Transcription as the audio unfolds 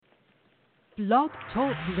Blog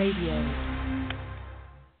Talk Radio.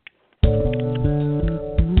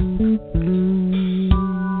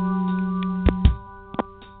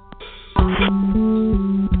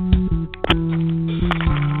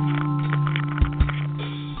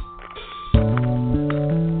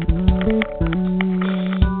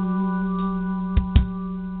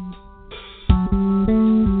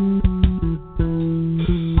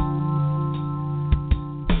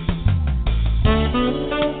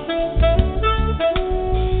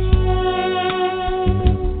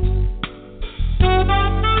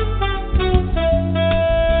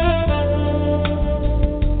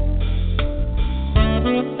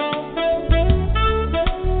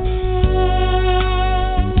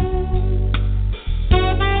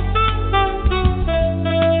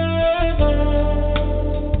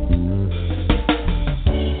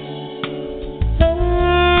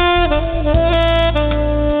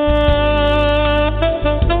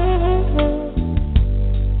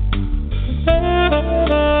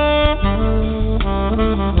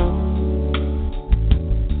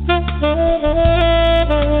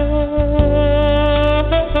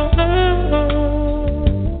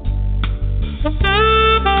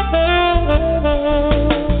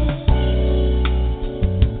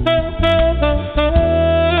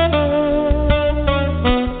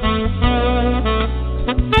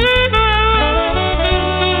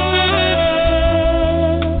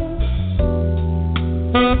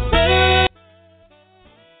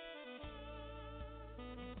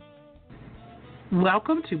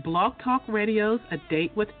 Welcome to Blog Talk Radio's A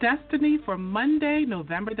Date with Destiny for Monday,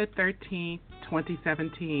 November the 13th,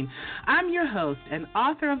 2017. I'm your host and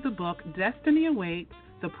author of the book Destiny Awaits,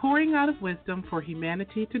 The Pouring Out of Wisdom for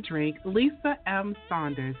Humanity to Drink, Lisa M.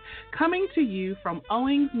 Saunders, coming to you from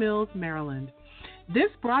Owings Mills, Maryland.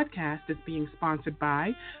 This broadcast is being sponsored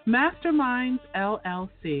by Masterminds,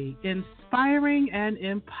 LLC, inspiring and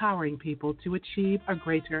empowering people to achieve a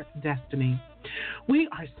greater destiny. We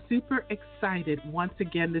are super excited once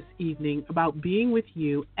again this evening about being with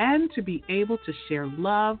you and to be able to share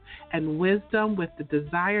love and wisdom with the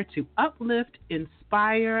desire to uplift,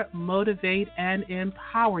 inspire, motivate, and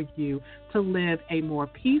empower you to live a more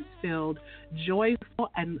peace-filled,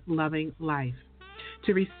 joyful, and loving life.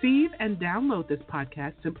 To receive and download this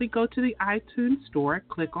podcast, simply go to the iTunes store,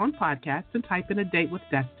 click on podcasts, and type in A Date with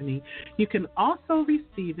Destiny. You can also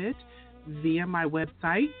receive it via my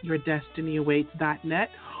website, yourdestinyawaits.net,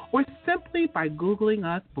 or simply by Googling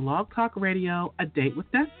us, Blog Talk Radio, A Date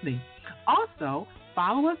with Destiny. Also,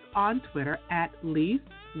 follow us on Twitter at Lyse,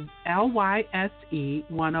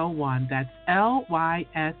 LYSE101. That's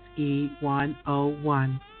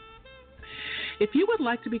LYSE101. If you would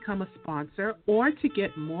like to become a sponsor or to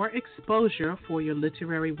get more exposure for your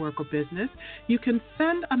literary work or business, you can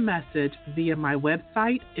send a message via my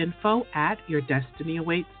website,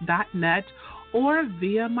 info@yourdestinyawaits.net, or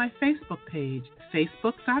via my Facebook page,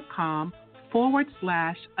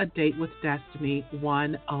 facebook.com/A Date with Destiny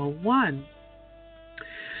 101.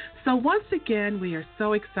 So once again, we are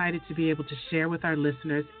so excited to be able to share with our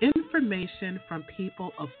listeners information from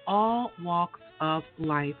people of all walks of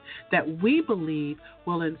life that we believe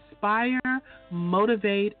will inspire,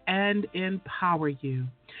 motivate, and empower you.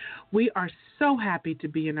 We are so happy to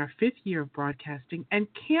be in our 5th year of broadcasting and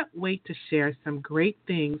can't wait to share some great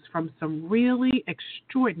things from some really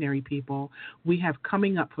extraordinary people we have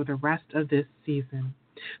coming up for the rest of this season.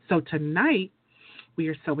 So tonight, we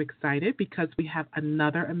are so excited because we have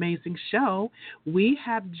another amazing show. We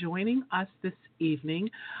have joining us this evening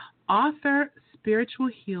author, spiritual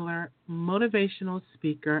healer, motivational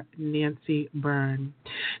speaker, Nancy Byrne.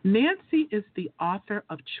 Nancy is the author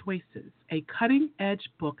of Choices, a cutting-edge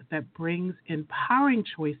book that brings empowering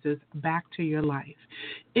choices back to your life.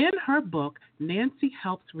 In her book, Nancy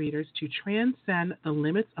helps readers to transcend the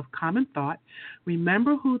limits of common thought,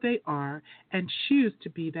 remember who they are, and choose to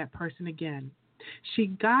be that person again. She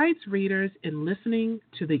guides readers in listening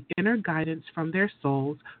to the inner guidance from their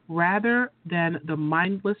souls rather than the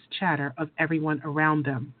mindless chatter of everyone around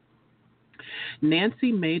them.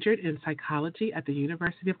 Nancy majored in psychology at the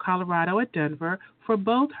University of Colorado at Denver for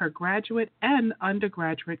both her graduate and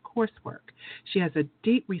undergraduate coursework. She has a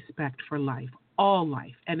deep respect for life, all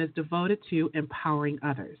life, and is devoted to empowering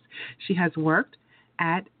others. She has worked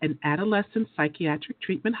at an adolescent psychiatric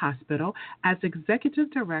treatment hospital as executive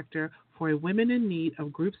director for a Women in Need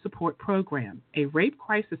of Group Support Program, a rape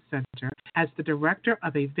crisis center, as the director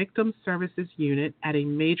of a victim services unit at a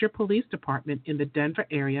major police department in the Denver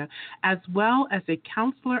area, as well as a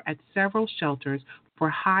counselor at several shelters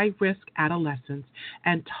for high-risk adolescents,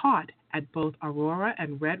 and taught at both Aurora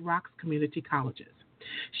and Red Rocks community colleges.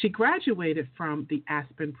 She graduated from the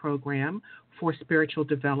Aspen program for spiritual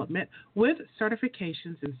development with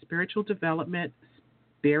certifications in spiritual development,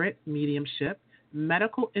 spirit mediumship,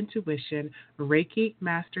 medical intuition, Reiki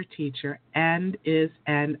master teacher, and is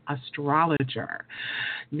an astrologer.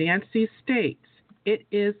 Nancy states, "It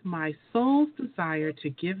is my soul's desire to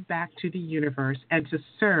give back to the universe and to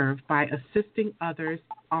serve by assisting others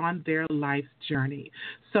on their life's journey."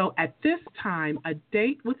 So at this time, A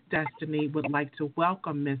Date with Destiny would like to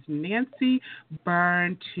welcome Miss Nancy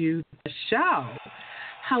Byrne to the show.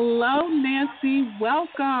 Hello, Nancy.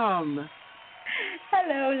 Welcome.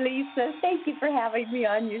 Hello, Lisa. Thank you for having me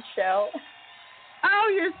on your show. Oh,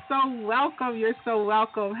 you're so welcome. You're so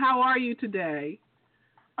welcome. How are you today?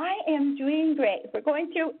 I am doing great. We're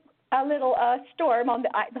going through a little storm on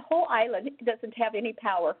the whole island. Doesn't have any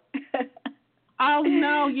power. Oh,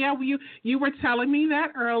 no. Yeah, you were telling me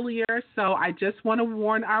that earlier, so I just want to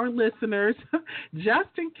warn our listeners, just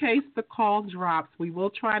in case the call drops, we will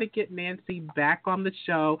try to get Nancy back on the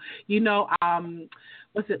show. You know,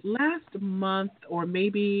 was it last month or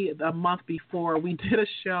maybe a month before, we did a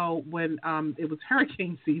show when it was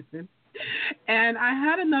hurricane season. And I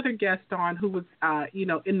had another guest on who was,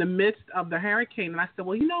 in the midst of the hurricane. And I said,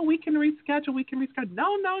 well, we can reschedule.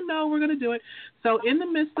 No, we're going to do it. So in the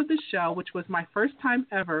midst of the show, which was my first time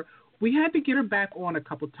ever, we had to get her back on a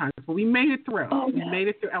couple of times. But we made it through. Oh, we made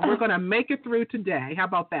it through. And we're going to make it through today. How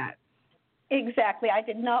about that? Exactly. I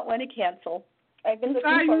did not want to cancel. I've been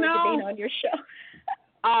looking forward to being on your show.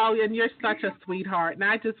 Oh, and you're such a sweetheart. And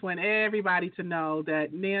I just want everybody to know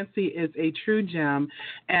that Nancy is a true gem.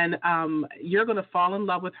 And you're going to fall in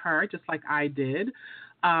love with her just like I did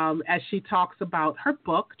as she talks about her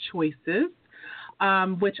book, Choices,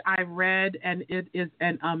 which I read, and it is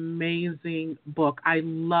an amazing book. I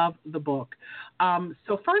love the book.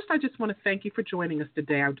 So first, I just want to thank you for joining us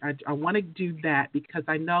today. I want to do that because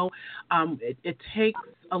I know it takes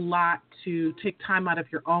a lot to take time out of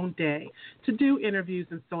your own day to do interviews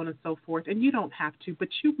and so on and so forth, and you don't have to, but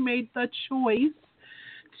you've made the choice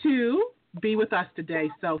to be with us today,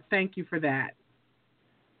 so thank you for that.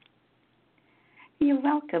 You're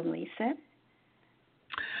welcome, Lisa.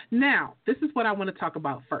 Now, this is what I want to talk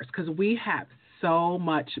about first because we have so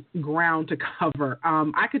much ground to cover.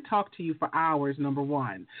 I could talk to you for hours, number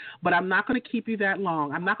one, but I'm not going to keep you that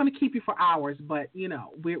long. I'm not going to keep you for hours, but,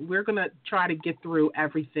 we're going to try to get through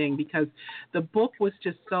everything because the book was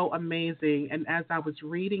just so amazing. And as I was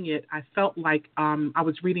reading it, I felt like I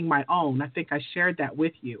was reading my own. I think I shared that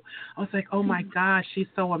with you. I was like, oh, my gosh, she's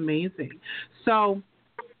so amazing. So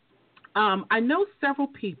I know several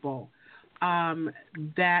people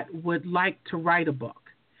that would like to write a book.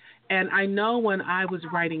 And I know when I was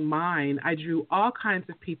writing mine, I drew all kinds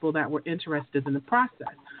of people that were interested in the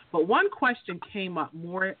process. But one question came up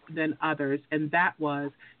more than others, and that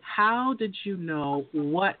was, how did you know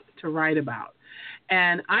what to write about?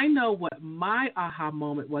 And I know what my aha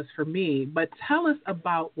moment was for me, but tell us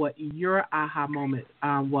about what your aha moment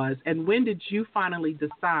was, and when did you finally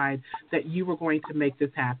decide that you were going to make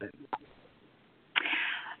this happen?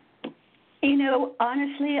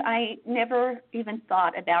 Honestly, I never even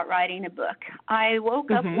thought about writing a book. I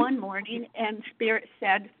woke up one morning and Spirit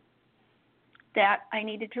said that I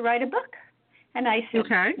needed to write a book. And I said,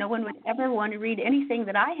 okay. No one would ever want to read anything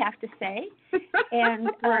that I have to say. And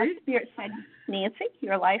right. Spirit said, Nancy,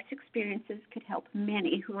 your life's experiences could help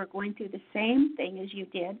many who are going through the same thing as you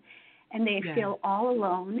did, and they feel all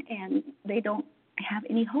alone and they don't have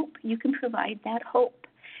any hope. You can provide that hope.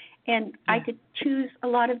 And I could choose a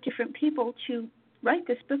lot of different people to write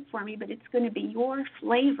this book for me, but it's going to be your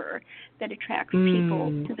flavor that attracts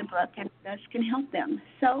people to the book and thus can help them.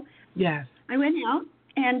 So I went out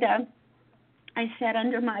and I sat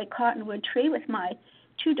under my cottonwood tree with my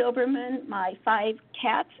 2 Doberman, my 5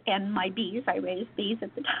 cats, and my bees. I raised bees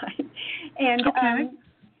at the time. And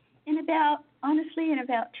in about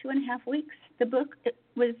 2.5 weeks, the book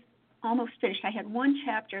was almost finished. I had one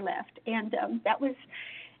chapter left, and that was...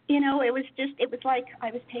 it was like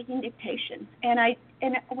I was taking dictation. And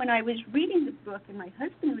when I was reading the book and my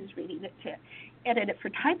husband was reading it to edit it for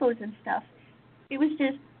typos and stuff, it was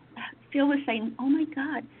just, Phil was saying, oh my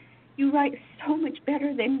God, you write so much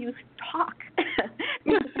better than you talk.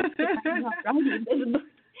 I'm not writing this book.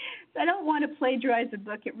 So I don't want to plagiarize the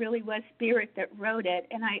book. It really was Spirit that wrote it.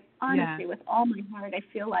 And I honestly, with all my heart, I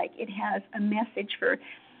feel like it has a message for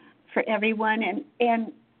everyone.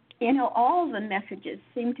 And all the messages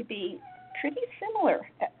seem to be pretty similar,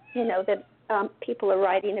 that people are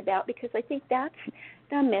writing about, because I think that's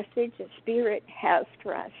the message that Spirit has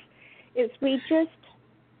for us, is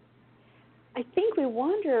I think we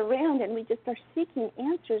wander around and we just are seeking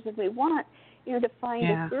answers, and we want, to find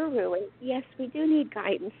Yeah. a guru. And yes, we do need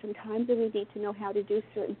guidance sometimes, and we need to know how to do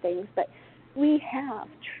certain things. But we have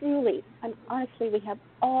truly, and honestly, we have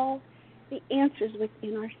all the answers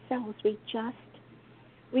within ourselves. We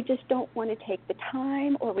just don't want to take the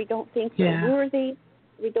time, or we don't think we're worthy.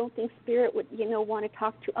 We don't think Spirit would, want to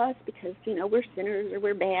talk to us because, we're sinners or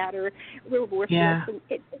we're bad or we're worthless. Yeah. And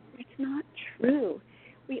it's not true.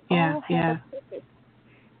 We all have a purpose.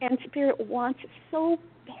 And Spirit wants so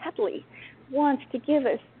badly, wants to give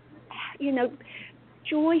us,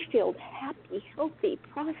 joy-filled, happy, healthy,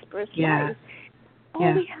 prosperous lives.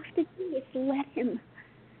 All we have to do is let Him.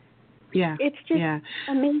 Yeah. It's just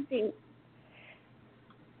amazing.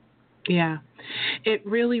 Yeah, it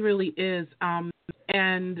really, really is.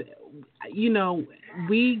 And,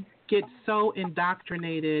 we get so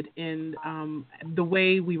indoctrinated in the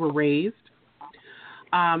way we were raised,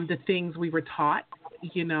 the things we were taught,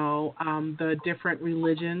 the different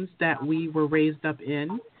religions that we were raised up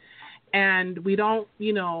in. And we don't,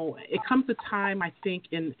 it comes a time, I think,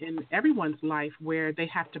 in everyone's life where they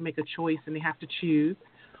have to make a choice and they have to choose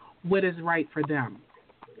what is right for them.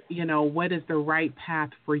 What is the right path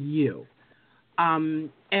for you?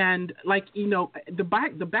 And like, the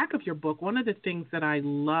back of your book, one of the things that I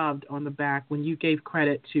loved on the back when you gave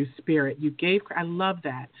credit to Spirit, I love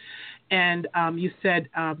that. And you said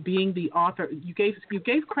being the author, you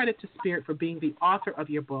gave credit to Spirit for being the author of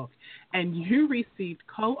your book, and you received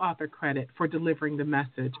co-author credit for delivering the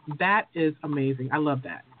message. That is amazing. I love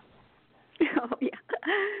that. Oh, yeah.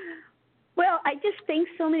 Well, I just think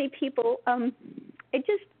so many people,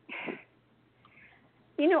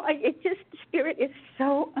 Spirit is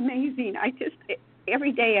so amazing.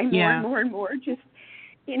 Every day I'm more and more just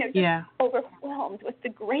overwhelmed with the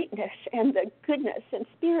greatness and the goodness. And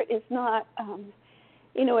Spirit is not,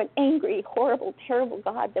 an angry, horrible, terrible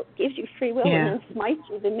God that gives you free will and then smites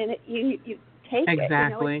you the minute you take it.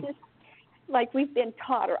 It's just like we've been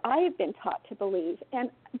taught, or I have been taught to believe. And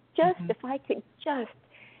just if I could just,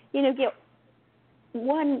 get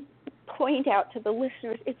one point out to the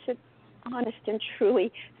listeners, it's just honest and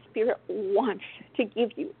truly, Spirit wants to give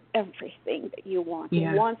you everything that you want. He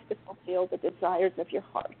wants to fulfill the desires of your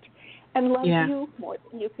heart and love you more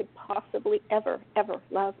than you could possibly ever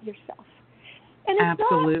love yourself. And it's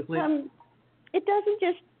absolutely not, it doesn't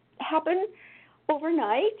just happen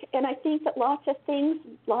overnight. And I think that lots of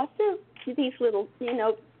these little,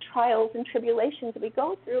 trials and tribulations that we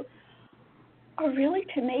go through are really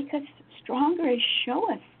to make us stronger and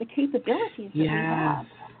show us the capabilities that we have.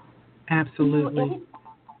 Absolutely.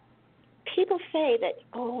 People say that,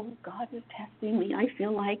 God is testing me. I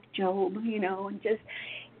feel like Job, and just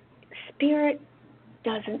Spirit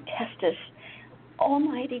doesn't test us.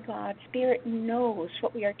 Almighty God, Spirit knows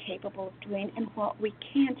what we are capable of doing and what we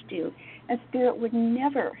can't do. And Spirit would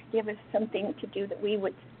never give us something to do that we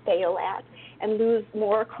would fail at and lose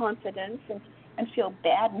more confidence and feel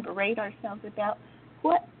bad and berate ourselves about.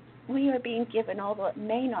 What we are being given, although it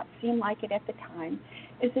may not seem like it at the time,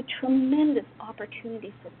 is a tremendous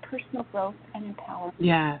opportunity for personal growth and empowerment.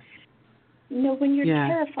 Yes. When you're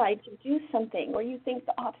terrified to do something or you think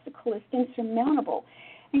the obstacle is insurmountable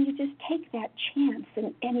and you just take that chance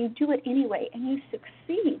and you do it anyway and you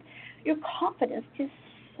succeed, your confidence just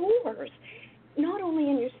soars, not only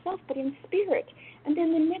in yourself but in Spirit. And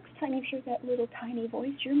then the next time you hear that little tiny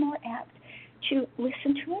voice, you're more apt to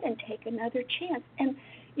listen to it and take another chance. And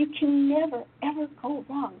you can never, ever go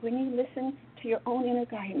wrong when you listen to your own inner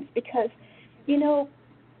guidance because,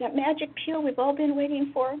 that magic pill we've all been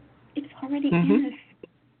waiting for, it's already in us.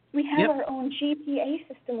 We have our own GPA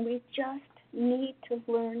system. We just need to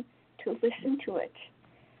learn to listen to it.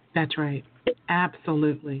 That's right.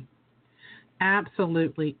 Absolutely.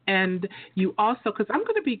 Absolutely. And you also, because I'm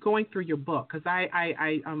going to be going through your book, because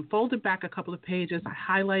I folded back a couple of pages.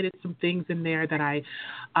 I highlighted some things in there that I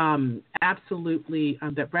absolutely,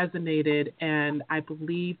 that resonated, and I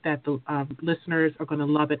believe that the listeners are going to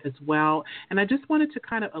love it as well. And I just wanted to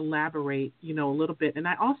kind of elaborate, a little bit. And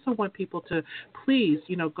I also want people to please,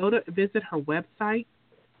 go to visit her website.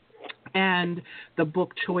 And the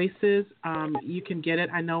book choices, you can get it,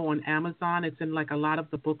 I know, on Amazon. It's in like a lot of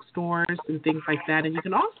the bookstores and things like that. And you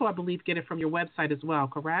can also, I believe, get it from your website as well,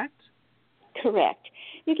 correct? Correct.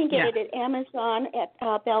 You can get it at Amazon,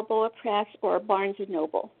 at Balboa Press, or Barnes &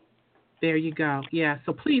 Noble. There you go. Yeah,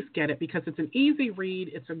 so please get it because it's an easy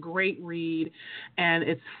read. It's a great read, and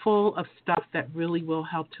it's full of stuff that really will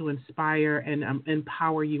help to inspire and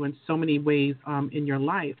empower you in so many ways in your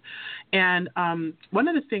life. And one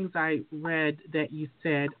of the things I read that you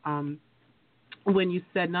said when you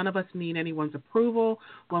said none of us need anyone's approval,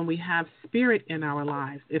 when we have spirit in our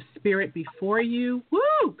lives. If spirit before you,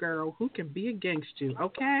 woo, girl, who can be against you,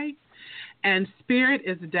 okay? And spirit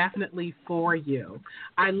is definitely for you.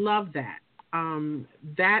 I love that.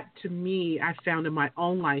 That to me, I found in my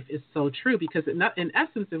own life is so true because in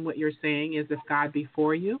essence, in what you're saying is if God be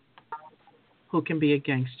for you, who can be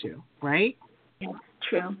against you, right? Yeah,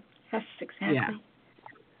 true. That's exactly.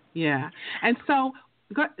 Yeah. And so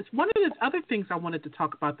one of the other things I wanted to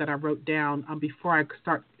talk about that I wrote down before I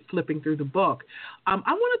start flipping through the book, I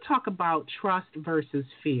want to talk about trust versus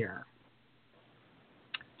fear.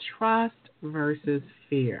 Trust versus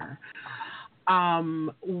fear.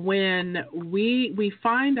 When we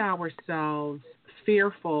find ourselves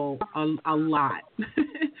fearful a lot,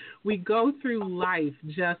 we go through life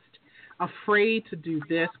just afraid to do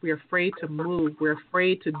this. We're afraid to move. We're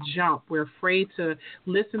afraid to jump. We're afraid to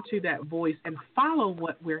listen to that voice and follow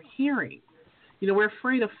what we're hearing. We're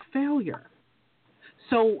afraid of failure.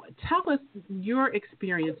 So tell us your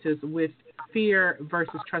experiences with fear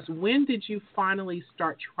versus trust. When did you finally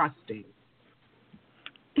start trusting?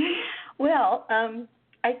 Well,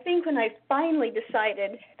 I think when I finally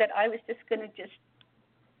decided that I was just going to just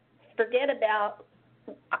forget about,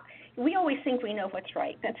 we always think we know what's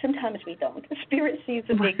right, and sometimes we don't. The Spirit sees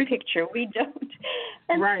the big picture. We don't.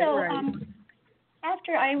 And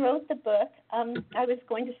after I wrote the book, I was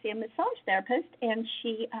going to see a massage therapist, and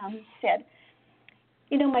she said,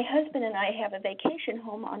 my husband and I have a vacation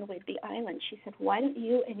home on Whidbey Island. She said, why don't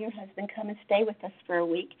you and your husband come and stay with us for a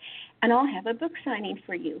week, and I'll have a book signing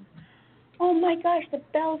for you. Oh, my gosh, the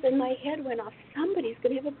bells in my head went off. Somebody's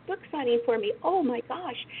going to have a book signing for me. Oh, my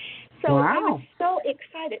gosh. So I was so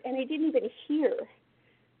excited, and I didn't even hear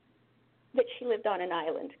that she lived on an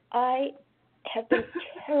island. I have been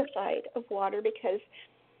terrified of water because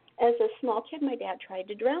as a small kid, my dad tried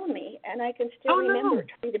to drown me, and I can still remember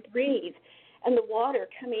trying to breathe and the water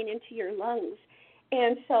coming into your lungs.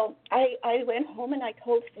 And so I went home and I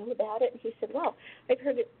told Phil about it, and he said, well, I've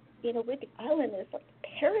heard it, Whidbey Island is like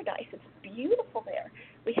paradise. It's beautiful there.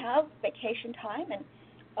 We have vacation time, and,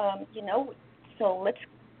 so let's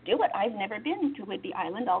do it. I've never been to Whidbey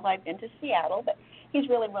Island, although I've been to Seattle, but he's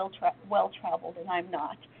really well-traveled, and I'm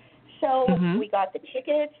not. So we got the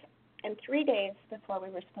tickets, and 3 days before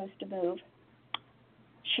we were supposed to move,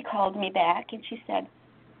 she called me back, and she said,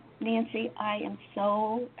 Nancy, I am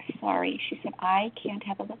so sorry. She said, I can't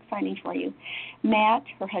have a book signing for you. Matt,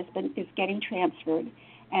 her husband, is getting transferred,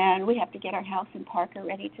 and we have to get our house in Parker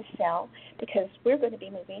ready to sell because we're going to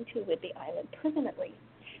be moving to Whidbey Island permanently.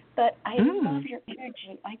 But I love your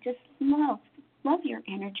energy. I just love your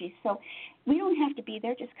energy. So we don't have to be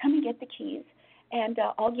there. Just come and get the keys, and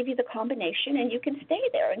I'll give you the combination, and you can stay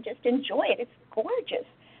there and just enjoy it. It's gorgeous.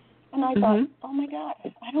 And I thought, oh, my God,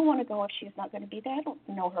 I don't want to go if she's not going to be there. I don't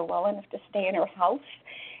know her well enough to stay in her house.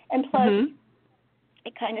 And plus,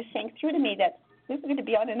 it kind of sank through to me that we were going to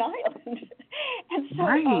be on an island. And so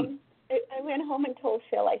I went home and told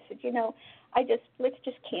Phil, I said, let's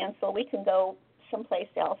just cancel. We can go someplace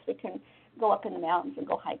else. We can go up in the mountains and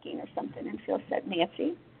go hiking or something. And Phil said,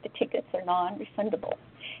 Nancy, the tickets are non-refundable.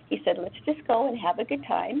 He said, let's just go and have a good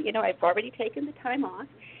time. I've already taken the time off,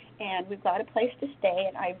 and we've got a place to stay,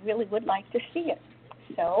 and I really would like to see it.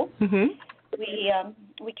 So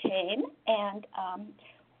we came, and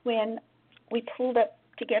when we pulled up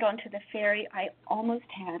to get onto the ferry, I almost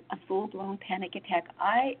had a full-blown panic attack.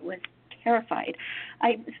 I was terrified.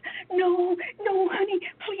 I was, no, honey,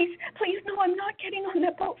 please, no, I'm not getting on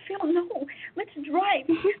that boat. Phil, no, let's drive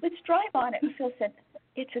on it. And Phil said,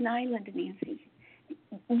 it's an island, Nancy.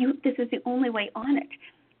 This is the only way on it.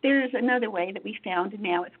 There's another way that we found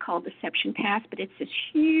now. It's called Deception Pass, but it's this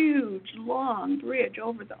huge, long bridge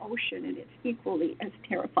over the ocean, and it's equally as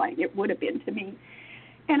terrifying. It would have been to me.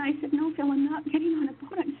 And I said, no, Phil, I'm not getting on a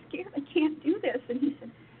boat. I'm scared. I can't do this. And he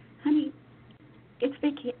said, honey, it's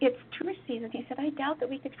tourist season. He said, I doubt that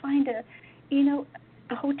we could find a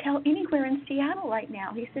hotel anywhere in Seattle right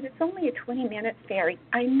now. He said, it's only a 20-minute ferry.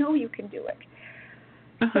 I know you can do it.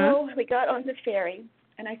 So we got on the ferry,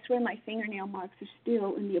 and I swear my fingernail marks are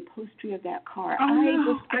still in the upholstery of that car.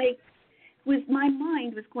 My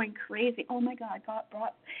mind was going crazy. Oh my God,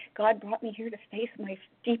 God brought me here to face my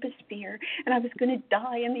deepest fear, and I was going to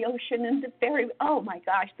die in the ocean and the ferry. Oh my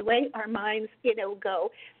gosh, the way our minds,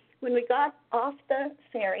 go. When we got off the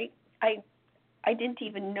ferry, I didn't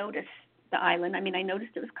even notice the island. I mean, I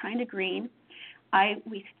noticed it was kind of green. I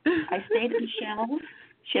stayed in the shells.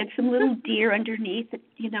 She had some little deer underneath that,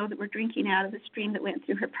 that were drinking out of the stream that went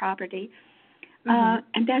through her property.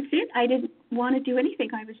 And that's it. I didn't want to do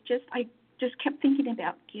anything. I just kept thinking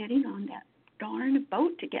about getting on that darn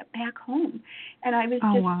boat to get back home. And I was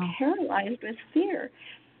Oh, just wow. paralyzed with fear.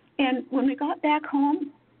 And when we got back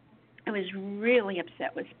home, I was really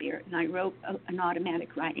upset with Spirit, and I wrote an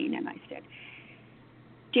automatic writing, and I said,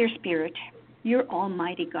 Dear Spirit, you're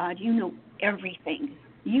Almighty God. You know everything.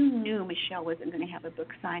 You knew Michelle wasn't going to have a book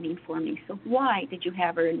signing for me, so why did you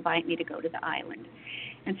have her invite me to go to the island?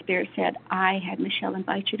 And Spirit said, I had Michelle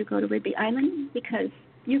invite you to go to Whidbey Island because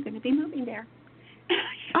you're going to be moving there.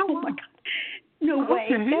 Oh, my God. No way.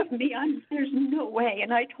 There's no way.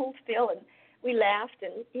 And I told Phil, and we laughed,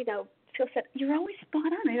 and, Phil said, you're always spot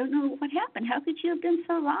on. I don't know what happened. How could you have been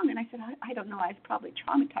so wrong? And I said, I don't know. I was probably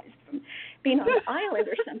traumatized from being on the island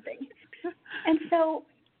or something. And so,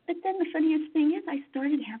 but then the funniest thing is I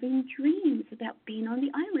started having dreams about being on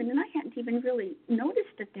the island, and I hadn't even really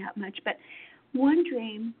noticed it that much. But one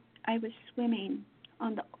dream, I was swimming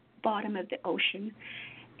on the bottom of the ocean,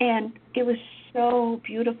 and it was so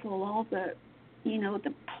beautiful, all the,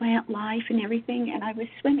 the plant life and everything, and I was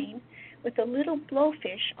swimming with a little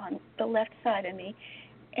blowfish on the left side of me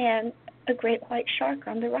and a great white shark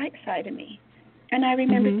on the right side of me. And I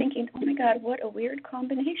remember thinking, oh, my God, what a weird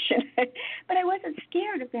combination. But I wasn't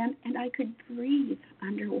scared of them, and I could breathe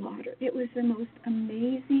underwater. It was the most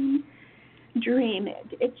amazing dream.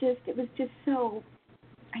 It was just so,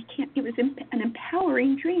 it was an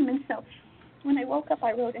empowering dream. And so when I woke up,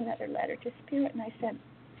 I wrote another letter to Spirit, and I said,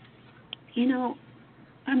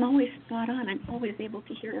 I'm always spot on. I'm always able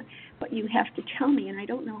to hear what you have to tell me, and I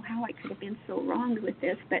don't know how I could have been so wronged with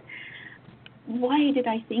this, but why did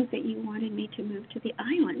I think that you wanted me to move to the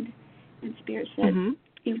island? And Spirit said,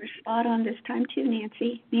 you were spot on this time too,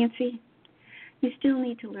 Nancy. Nancy, you still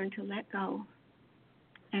need to learn to let go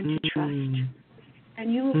and to trust.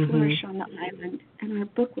 And you will flourish on the island, and our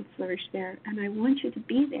book will flourish there, and I want you to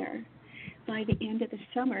be there by the end of the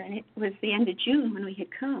summer. And it was the end of June when we had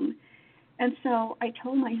come. And so I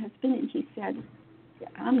told my husband, and he said,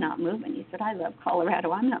 I'm not moving. He said, I love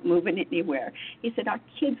Colorado. I'm not moving anywhere. He said, our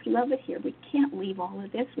kids love it here. We can't leave all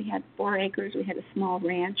of this. We had 4 acres. We had a small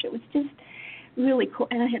ranch. It was just really cool.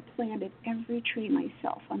 And I had planted every tree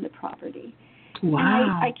myself on the property. Wow.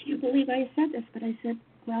 And I can't believe I said this, but I said,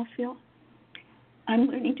 well, Phil, I'm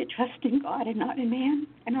learning to trust in God and not in man,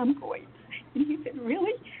 and I'm going. And he said,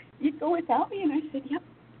 really? You'd go without me? And I said, yep,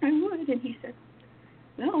 I would. And he said,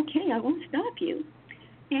 well, okay, I won't stop you.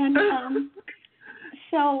 And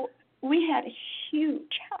so we had a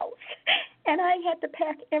huge house, and I had to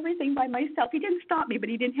pack everything by myself. He didn't stop me, but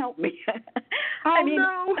he didn't help me.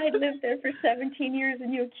 No. I lived there for 17 years,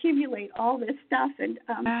 and you accumulate all this stuff. And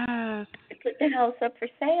I put the house up for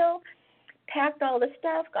sale, packed all the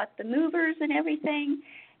stuff, got the movers and everything.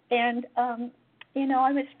 And,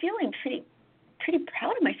 I was feeling pretty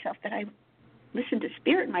proud of myself that I listened to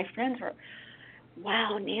Spirit. My friends were,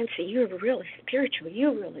 wow, Nancy, you're really spiritual.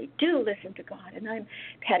 You really do listen to God. And I'm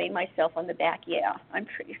patting myself on the back. Yeah, I'm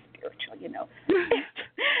pretty spiritual,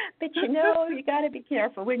 But, you got to be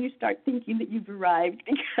careful when you start thinking that you've arrived,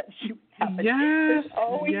 because you haven't. Yes, There's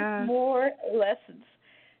always more lessons.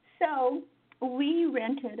 So we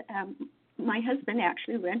rented, my husband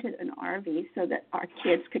actually rented an RV so that our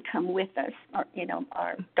kids could come with us, our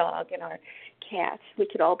dog and our cats. We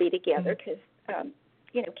could all be together because,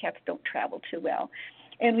 cats don't travel too well.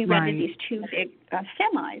 And we rented these 2 big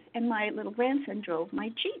semis, and my little grandson drove my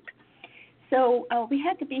Jeep. So we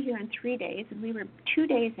had to be here in 3 days, and we were 2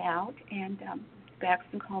 days out, and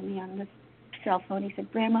Braxton called me on the cell phone. He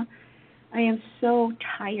said, Grandma, I am so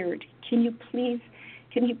tired. Can you please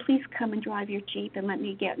come and drive your Jeep and let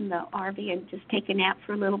me get in the RV and just take a nap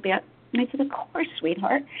for a little bit? And I said, of course,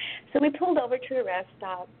 sweetheart. So we pulled over to a rest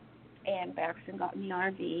stop, and Braxton got in the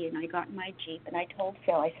RV, and I got in my Jeep, and I told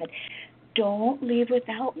Phil, I said, don't leave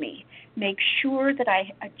without me. Make sure that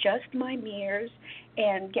I adjust my mirrors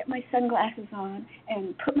and get my sunglasses on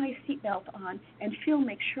and put my seatbelt on, and Phil,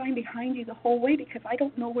 make sure I'm behind you the whole way, because I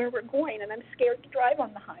don't know where we're going, and I'm scared to drive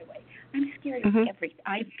on the highway. I'm scared of everything.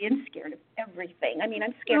 I've been scared of everything. I'm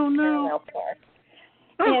scared of parallel park.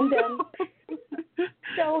 And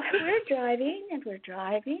so we're driving,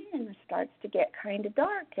 and it starts to get kind of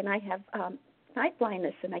dark, and I have night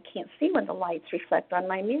blindness, and I can't see when the lights reflect on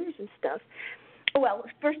my mirrors and stuff. Well,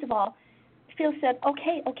 first of all, Phil said,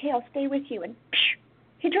 okay, I'll stay with you, and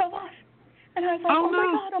he drove off. And I was like, oh my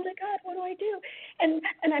God, what do I do?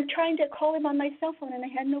 And I'm trying to call him on my cell phone, and I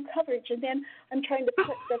had no coverage. And then I'm trying to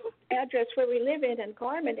put the address where we live in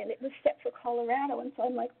Garmin, and it was set for Colorado. And so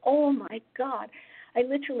I'm like, oh my God. I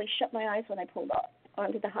literally shut my eyes when I pulled off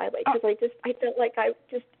onto the highway, because I felt like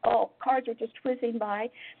cars were just whizzing by.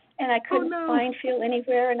 and I couldn't no. find Phil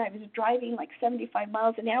anywhere, and I was driving like 75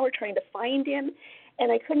 miles an hour trying to find him,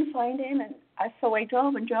 and I couldn't find him, and so I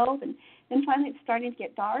drove, and then finally it's starting to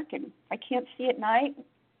get dark, and I can't see at night.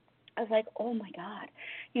 I was like, oh my God,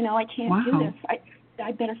 I can't do this.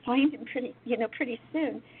 I better find him pretty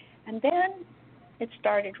soon. And then it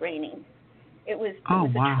started raining. It was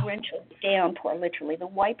a torrential downpour, literally. The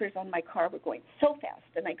wipers on my car were going so fast,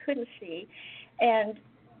 and I couldn't see. And,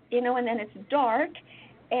 and then it's dark,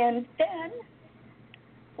 and then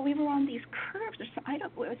we were on these curves. It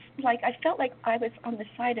was like I felt like I was on the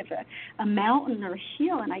side of a mountain or a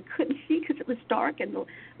hill, and I couldn't see because it was dark, and the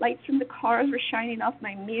lights from the cars were shining off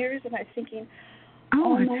my mirrors, and I was thinking,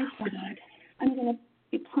 oh my God, I'm going to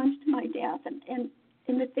be plunged to my death. And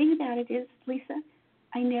the thing about it is, Lisa,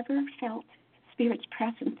 I never felt Spirit's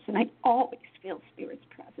presence, and I always feel Spirit's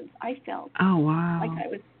presence. I felt like I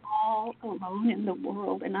was all alone in the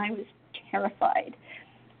world, and I was terrified.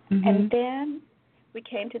 Mm-hmm. And then we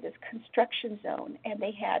came to this construction zone, and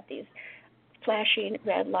they had these flashing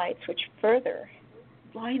red lights, which further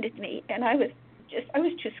blinded me, and I was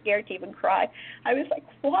too scared to even cry. I was like,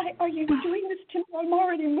 why are you doing this to me? I'm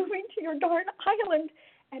already moving to your darn island.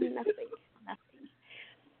 And nothing.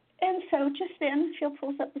 And so just then, Phil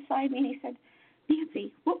pulls up beside me, and he said,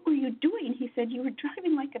 Nancy, what were you doing? He said, you were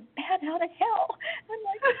driving like a bat out of hell. I'm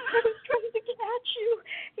like, I was trying to catch you.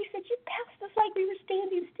 He said, you passed us like we were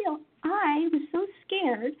standing still. I was so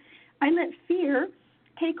scared, I let fear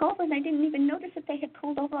take over, and I didn't even notice that they had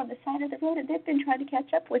pulled over on the side of the road, and they've been trying to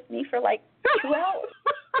catch up with me for like 2 hours.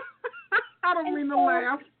 I don't mean to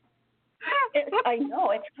laugh. I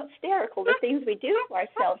know, it's hysterical, the things we do to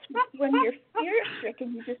ourselves. When you're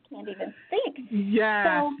fear-stricken, you just can't even think.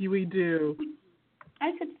 Yes, we do.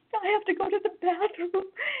 I said, I have to go to the bathroom.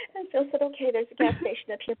 And Phil said, okay, there's a gas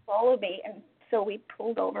station up here, follow me. And so we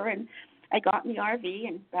pulled over, and I got in the RV,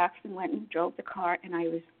 and Braxton went and drove the car, and I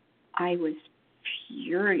was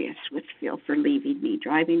furious with Phil for leaving me,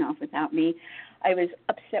 driving off without me. I was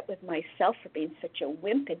upset with myself for being such a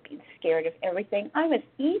wimp and being scared of everything. I was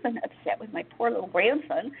even upset with my poor little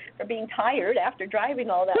grandson for being tired after driving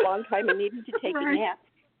all that long time and needing to take a nap.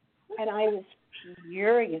 And I was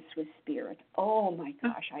furious with Spirit. Oh, my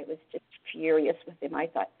gosh, I was just furious with him. I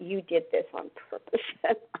thought, you did this on purpose,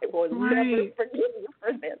 and I will never forgive you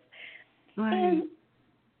for this. Right. And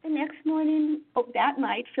the next morning, that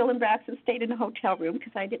night, Phil and Braxton stayed in a hotel room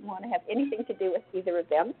because I didn't want to have anything to do with either of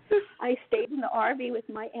them. I stayed in the RV with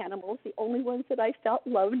my animals, the only ones that I felt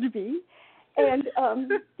loved me. And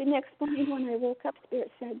the next morning when I woke up,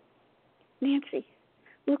 Spirit said, Nancy,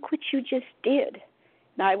 look what you just did.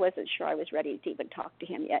 And I wasn't sure I was ready to even talk to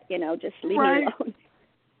him yet, just leave me alone.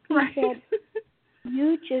 He said,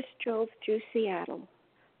 you just drove through Seattle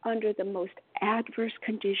under the most adverse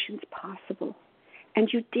conditions possible. And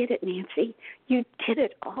you did it, Nancy. You did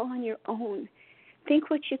it all on your own. Think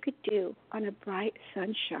what you could do on a bright,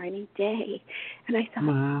 sunshiny day. And I thought,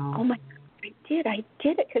 oh, my God, I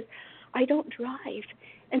did it because I don't drive.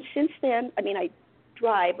 And since then, I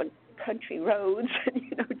drive on country roads,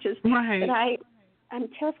 but I'm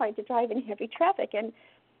terrified to drive in heavy traffic. And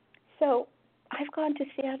so I've gone to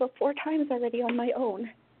Seattle 4 times already on my own.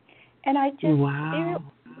 And I just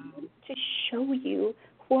to show you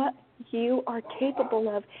what you are capable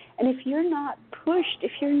of. And if you're not pushed,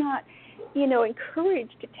 if you're not,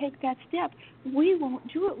 encouraged to take that step, we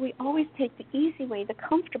won't do it. We always take the easy way, the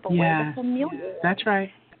comfortable way, the familiar way. That's right.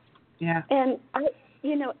 Yeah. And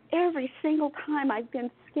every single time I've been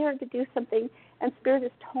scared to do something and Spirit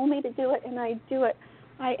has told me to do it and I do it,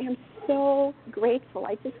 I am so grateful.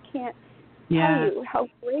 I just can't tell you how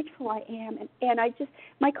grateful I am. And I just,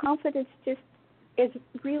 my confidence just is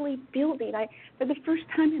really building. For the first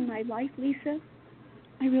time in my life, Lisa,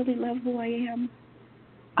 I really love who I am.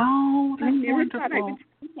 Oh, that's wonderful. I never thought I would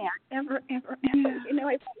say that, ever. Yeah.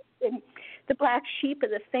 I've been the black sheep of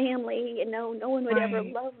the family, no one would ever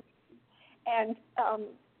love me. And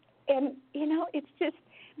it's just,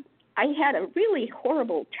 I had a really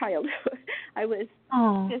horrible childhood. I was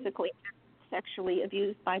physically, sexually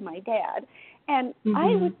abused by my dad. And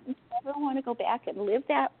I would never want to go back and live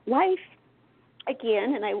that life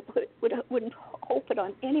again, and I wouldn't hope it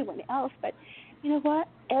on anyone else. But you know what?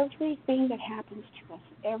 Everything that happens to us,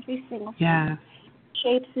 every single thing,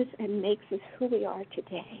 shapes us and makes us who we are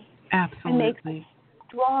today. Absolutely. And makes us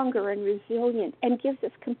stronger and resilient and gives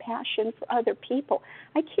us compassion for other people.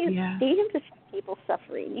 I can't stand to see people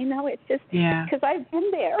suffering. It's just because I've been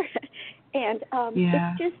there. And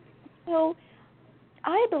it's just so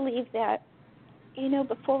I believe that,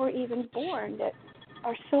 before we're even born, that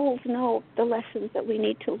our souls know the lessons that we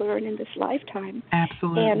need to learn in this lifetime.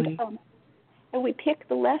 Absolutely. and we pick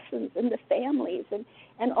the lessons and the families and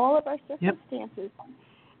all of our circumstances.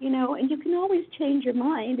 And you can always change your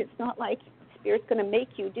mind. It's not like Spirit's going to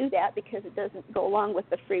make you do that because it doesn't go along with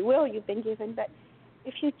the free will you've been given. But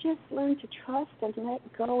if you just learn to trust and let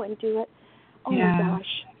go and do it, oh my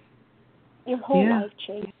gosh, your whole life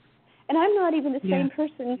changes. And I'm not even the same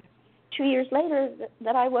person 2 years later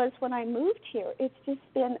that I was when I moved here. It's just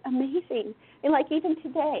been amazing. And like even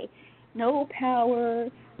today, no power,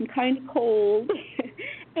 I'm kind of cold,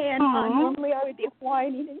 and normally I would be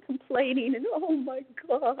whining and complaining, and oh my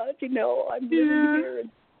God, I'm living here.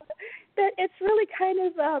 But it's really kind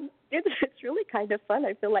of it's really kind of fun.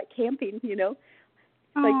 I feel like camping, like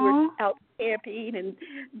we're out camping, and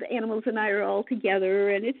the animals and I are all together,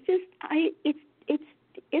 and it's just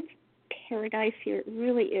it's paradise here. It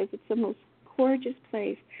really is. It's the most gorgeous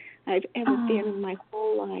place I've ever been in my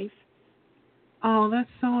whole life. Oh, that's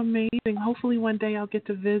so amazing. Hopefully one day I'll get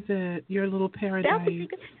to visit your little paradise.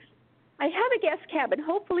 I have a guest cabin.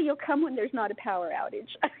 Hopefully you'll come when there's not a power outage.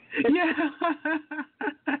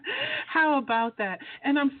 How about that?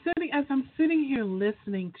 And as I'm sitting here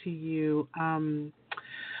listening to you,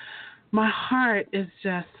 my heart is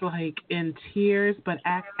just like in tears, but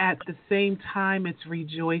at the same time it's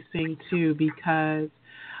rejoicing too, because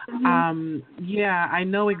I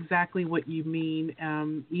know exactly what you mean,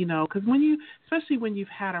 because especially when you've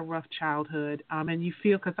had a rough childhood, and you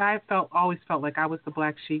feel, because I always felt like I was the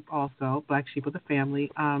black sheep of the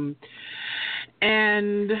family, but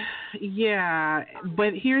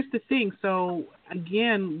here's the thing. So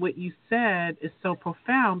again, what you said is so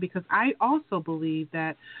profound, because I also believe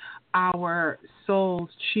that our souls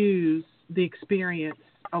choose the experience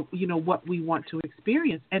of, what we want to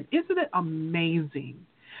experience. And isn't it amazing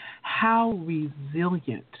how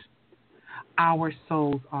resilient our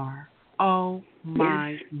souls are? Oh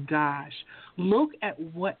my gosh. Look at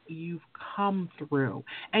what you've come through.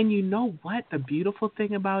 And you know what the beautiful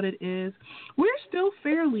thing about it is? We're still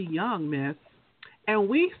fairly young, miss. And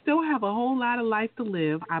we still have a whole lot of life to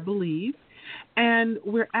live, I believe. And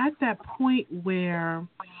we're at that point where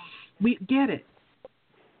we get it.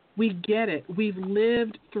 We've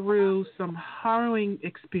lived through some harrowing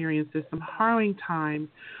experiences, some harrowing times,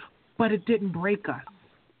 but it didn't break us.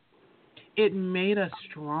 It made us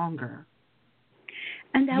stronger.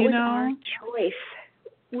 And that was our choice.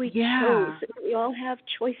 We chose. We all have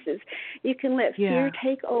choices. You can let fear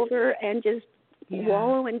take over and just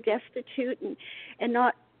wallow in destitute and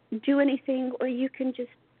not do anything, or you can just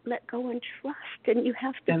let go and trust. And you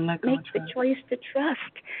have to make the choice to trust.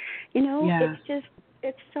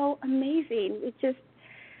 It's so amazing. It's just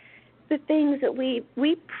the things that we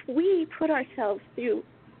put ourselves through,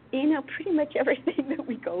 pretty much everything that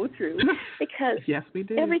we go through. Because yes, we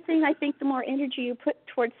do. Everything, I think, the more energy you put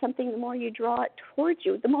towards something, the more you draw it towards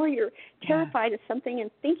you. The more you're terrified of something and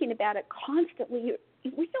thinking about it constantly,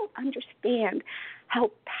 we don't understand how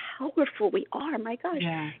powerful we are. My gosh,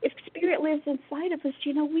 if Spirit lives inside of us,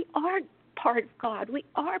 we are part of God. We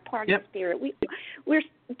are part of Spirit. We're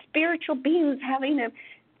spiritual beings having a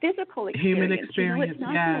physical experience. Human experience. It's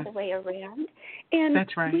not the other way around. And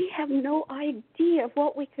that's right. We have no idea of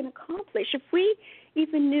what we can accomplish. If we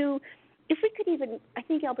could even, I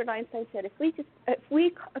think Albert Einstein said, if we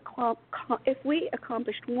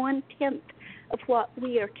accomplished 1/10 of what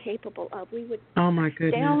we are capable of, we would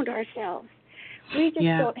astound ourselves. We just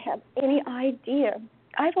don't have any idea.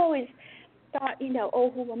 I've always thought,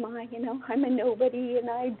 who am I? I'm a nobody, and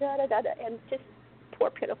I and just poor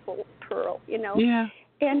pitiful Pearl,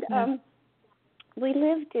 And we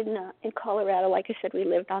lived in Colorado. Like I said, we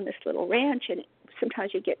lived on this little ranch, and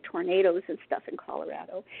sometimes you get tornadoes and stuff in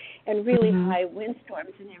Colorado, and really high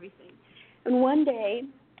windstorms and everything. And one day,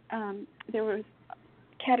 there was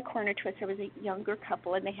cat a corner to us. There was a younger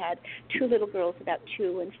couple, and they had two little girls, about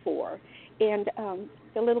 2 and 4. And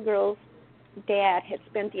the little girls' dad had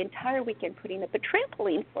spent the entire weekend putting up a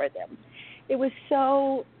trampoline for them. It was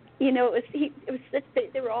so, they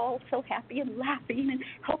were all so happy and laughing and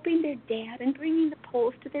helping their dad and bringing the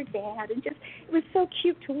poles to their dad, and just it was so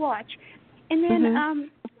cute to watch. And then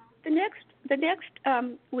the next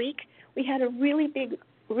week we had a really big,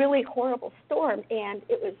 really horrible storm, and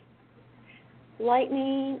it was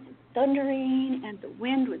lightning, thundering, and the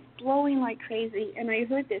wind was blowing like crazy. And I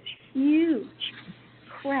heard this huge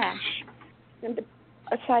crash in the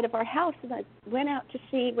side of our house, and I went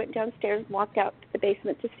downstairs, walked out to the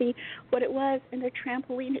basement to see what it was, and the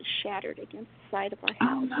trampoline had shattered against the side of our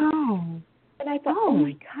house. Oh, no. And I thought, oh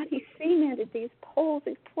my God, he cemented these poles.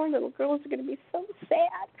 These poor little girls are going to be so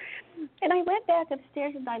sad. And I went back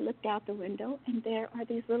upstairs, and I looked out the window, and there are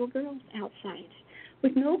these little girls outside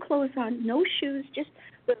with no clothes on, no shoes, just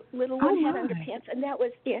the little one had underpants, and that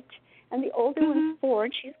was it. And the older one's 4,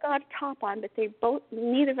 and she's got a top on, but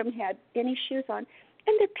neither of them had any shoes on.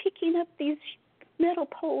 And they're picking up these metal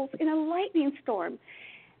poles in a lightning storm.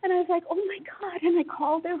 And I was like, oh, my God. And I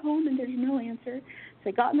called their home, and there's no answer. So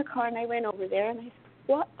I got in the car, and I went over there, and I said,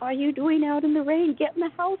 what are you doing out in the rain? Get in the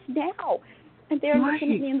house now. And they're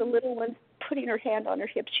looking at me, and the little one's putting her hand on her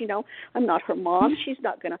hips. I'm not her mom. She's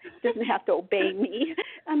doesn't have to obey me.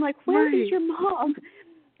 I'm like, where is your mom?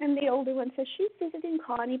 And the older one says, she's visiting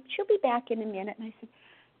Connie. She'll be back in a minute. And I said,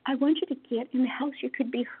 I want you to get in the house. You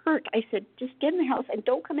could be hurt. I said, just get in the house and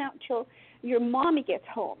don't come out until your mommy gets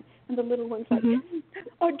home. And the little one's like,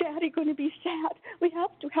 our daddy going to be sad. We have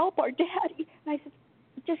to help our daddy. And I said,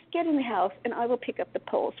 just get in the house and I will pick up the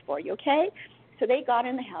poles for you, okay? So they got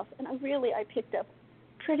in the house, and I picked up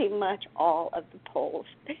pretty much all of the poles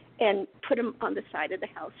and put them on the side of the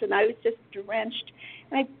house. And I was just drenched.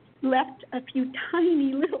 And I left a few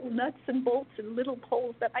tiny little nuts and bolts and little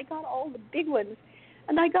poles, but I got all the big ones.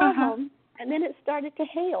 And I got home, and then it started to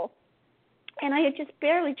hail. And I had just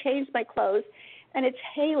barely changed my clothes, and it's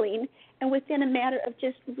hailing. And within a matter of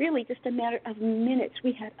a matter of minutes,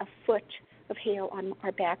 we had a foot of hail on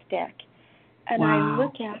our back deck. And I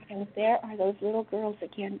look out, and there are those little girls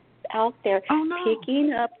again out there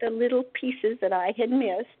picking up the little pieces that I had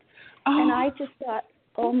missed. And I just thought,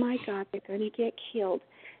 oh, my God, they're going to get killed.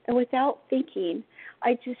 And without thinking,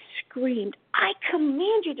 I just screamed, I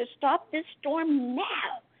command you to stop this storm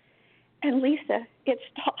now. And Lisa, it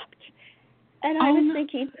stopped. And I was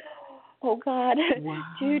thinking, oh, God,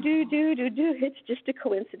 it's just a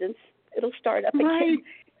coincidence. It'll start up again.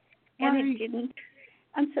 And it didn't.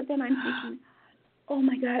 And so then I'm thinking, oh,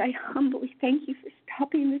 my God, I humbly thank you for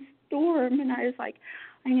stopping this storm. And I was like,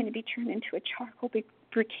 I'm going to be turned into a charcoal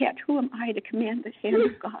briquette. Who am I to command the hand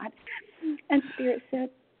of God? And Spirit said,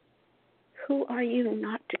 who are you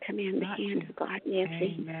not to command the hand of God,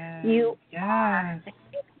 Nancy? Amen. You are the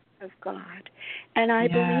hand of God. And I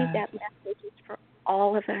believe that message is for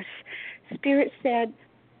all of us. Spirit said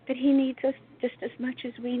that he needs us just as much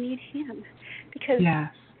as we need him. Because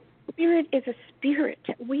Spirit is a spirit.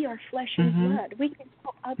 We are flesh and blood. We can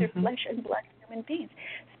help other flesh and blood human beings.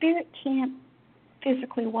 Spirit can't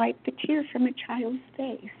physically wipe the tears from a child's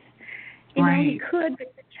face. You know, he could,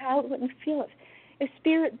 but the child wouldn't feel it. If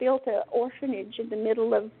Spirit built an orphanage in the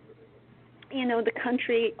middle of, the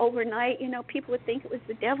country overnight, people would think it was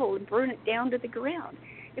the devil and burn it down to the ground.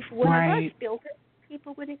 If one of us built it,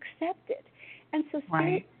 people would accept it. And so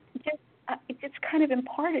Spirit just kind of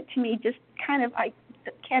imparted to me, I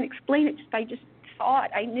can't explain it, I just saw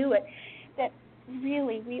it, I knew it, that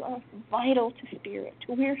really we are vital to Spirit.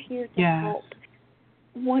 We're here to help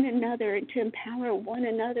one another and to empower one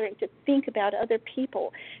another and to think about other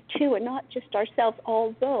people too, and not just ourselves,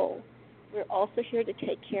 although we're also here to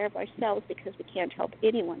take care of ourselves, because we can't help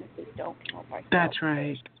anyone if we don't help ourselves. That's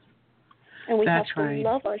right. And we have to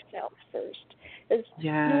love ourselves first. Because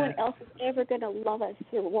no one else is ever going to love us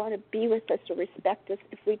or want to be with us or respect us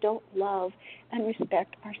if we don't love and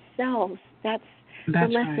respect ourselves. That's the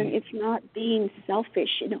lesson. It's not being selfish.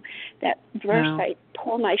 That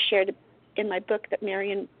poem I shared in my book that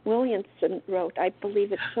Marianne Williamson wrote, I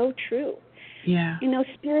believe it's so true. Yeah.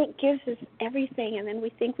 Spirit gives us everything, and then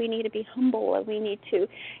we think we need to be humble and we need to,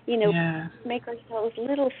 make ourselves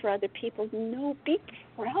little for other people. No, be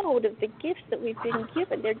proud of the gifts that we've been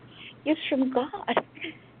given. They're gifts from God.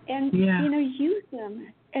 And, use them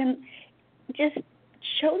and just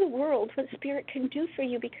show the world what Spirit can do for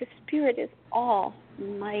you, because Spirit is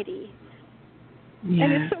almighty. Yeah.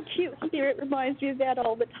 And it's so cute. Spirit reminds me of that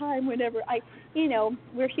all the time whenever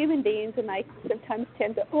we're human beings, and I sometimes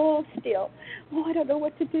tend to, I don't know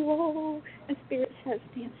what to do, And Spirit says,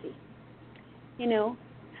 Nancy,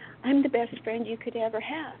 I'm the best friend you could ever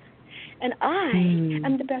have. And I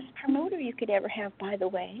am the best promoter you could ever have, by the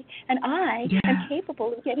way. And I am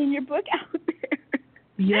capable of getting your book out there.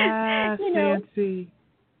 Yes, Nancy.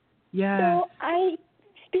 Yes. So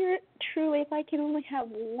Spirit, truly, if I can only have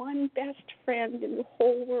one best friend in the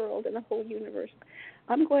whole world, in the whole universe,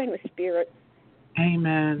 I'm going with Spirit.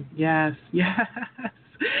 Amen. Yes.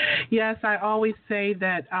 Yes, I always say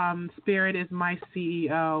that Spirit is my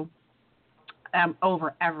CEO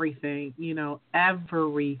over everything,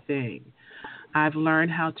 everything. I've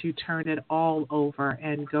learned how to turn it all over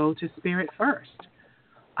and go to Spirit first.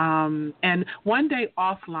 And one day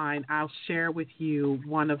offline, I'll share with you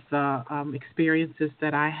one of the experiences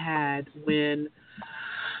that I had when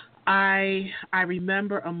I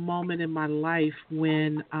remember a moment in my life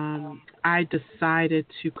when I decided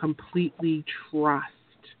to completely trust.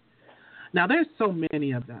 Now, there's so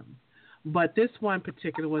many of them, But this one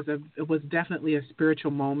particular was definitely a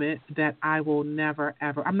spiritual moment that I will never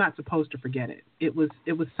ever. I'm not supposed to forget it. It was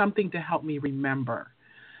something to help me remember,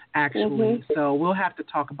 actually. So we'll have to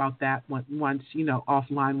talk about that once,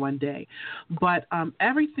 offline one day. But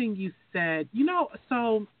everything you said,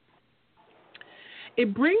 so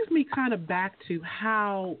it brings me kind of back to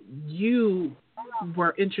how you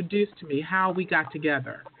were introduced to me, how we got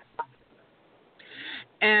together.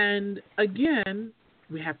 And again,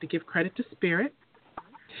 we have to give credit to Spirit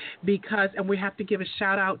and we have to give a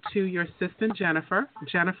shout out to your assistant, Jennifer.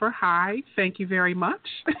 Jennifer, hi. Thank you very much.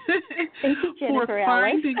 Thank you, Jennifer.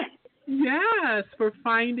 For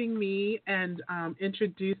finding me and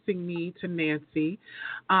introducing me to Nancy,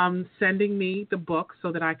 sending me the book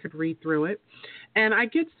so that I could read through it. And I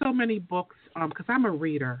get so many books because I'm a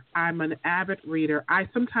reader. I'm an avid reader.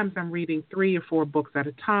 Sometimes I'm reading 3 or 4 books at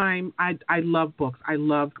a time. I love books. I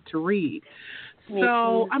love to read.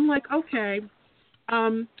 So I'm like, okay,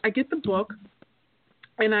 I get the book.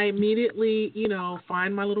 And I immediately,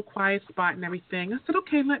 find my little quiet spot and everything. I said,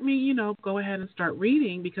 okay, let me, go ahead and start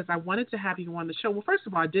reading because I wanted to have you on the show. Well, first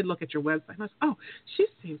of all, I did look at your website. And I said, oh, she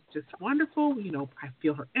seems just wonderful. I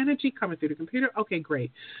feel her energy coming through the computer. Okay,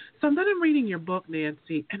 great. So then I'm reading your book,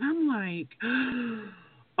 Nancy, and I'm like,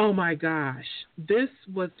 oh, my gosh. This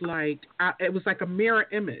was like, it was like a mirror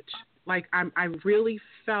image. Like I really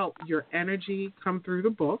felt your energy come through the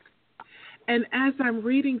book. And as I'm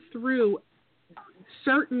reading through,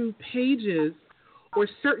 certain pages or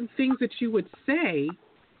certain things that you would say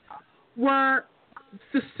were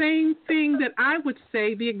the same thing that I would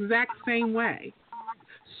say the exact same way.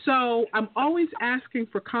 So I'm always asking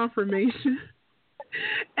for confirmation.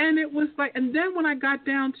 And it was like, and then when I got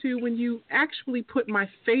down to when you actually put my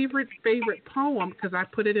favorite poem, because I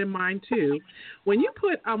put it in mine too, when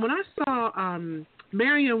I saw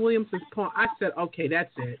Marianne Williamson's poem, I said, okay,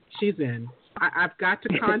 that's it. She's in. I've got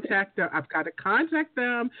to contact them. I've got to contact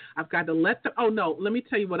them. I've got to let them. Oh, no, let me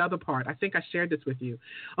tell you what other part. I think I shared this with you.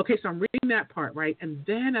 Okay, so I'm reading that part, right? And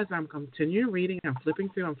then as I'm continuing reading, I'm flipping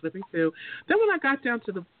through. Then when I got down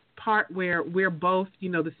to the part where we're both,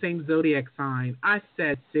 the same zodiac sign, I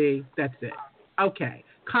said, see, that's it. Okay.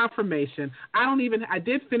 Confirmation. I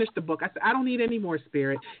did finish the book. I said, I don't need any more,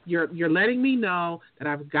 Spirit. You're letting me know that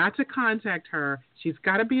I've got to contact her. She's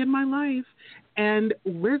got to be in my life. And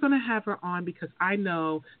we're going to have her on because I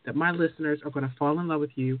know that my listeners are going to fall in love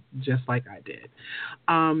with you just like I did.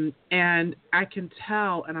 And I can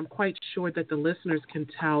tell, and I'm quite sure that the listeners can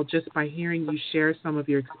tell just by hearing you share some of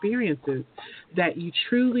your experiences, that you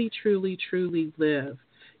truly, truly, truly live.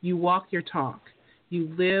 You walk your talk. You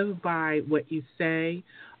live by what you say.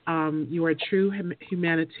 You are a true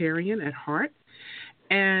humanitarian at heart.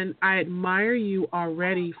 And I admire you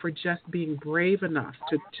already for just being brave enough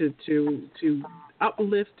to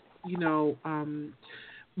uplift,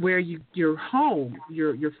 where your home,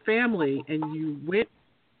 your family, and you went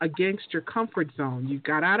against your comfort zone. You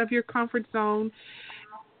got out of your comfort zone,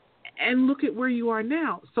 and look at where you are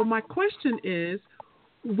now. So my question is,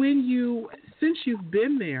 since you've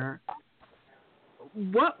been there,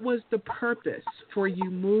 what was the purpose for you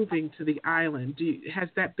moving to the island? Has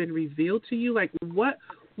that been revealed to you? Like, what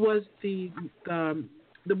was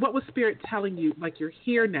what was Spirit telling you? Like, you're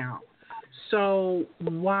here now, so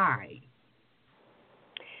why?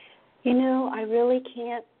 I really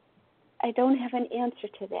can't. I don't have an answer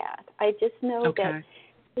to that. I just know that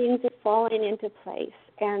things are falling into place,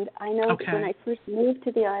 and I know that when I first moved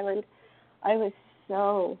to the island, I was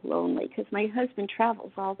so lonely because my husband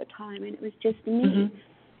travels all the time, and it was just me.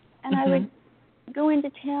 And I would go into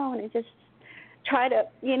town and just try to,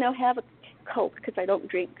 have a Coke because I don't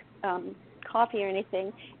drink coffee or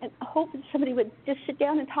anything, and hope that somebody would just sit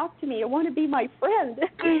down and talk to me or want to be my friend.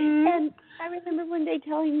 And I remember one day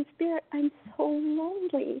telling Spirit, I'm so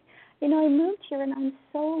lonely. I moved here and I'm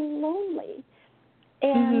so lonely.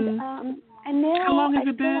 And and now how long has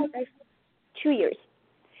it been? 2 years.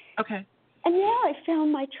 Okay. And now I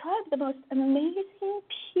found my tribe, the most amazing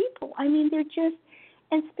people. I mean, they're just,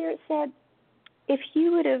 and Spirit said, if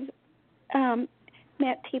you would have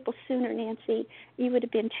met people sooner, Nancy, you would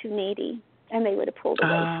have been too needy, and they would have pulled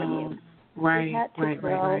away from you. Right, you had to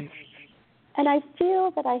grow. Right. And I feel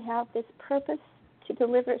that I have this purpose to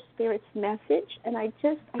deliver Spirit's message, and I'm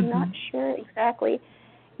not sure exactly,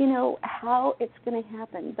 how it's going to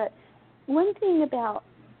happen. But one thing about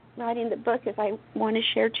writing the book is I want to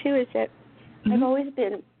share, too, is that I've always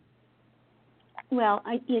been, I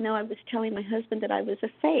was telling my husband that I was a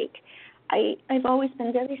fake. I've always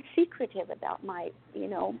been very secretive about my,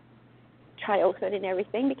 childhood and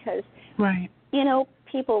everything because,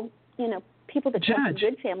 people people that come from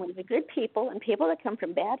good families are good people, and people that come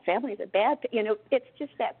from bad families are bad. It's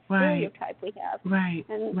just that stereotype we have. Right.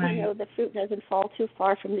 And the fruit doesn't fall too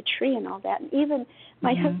far from the tree and all that. And even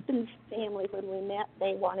my husband's family, when we met,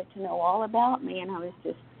 they wanted to know all about me, and I was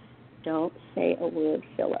just, don't say a word,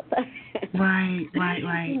 Philip. Right.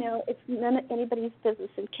 It's none of anybody's business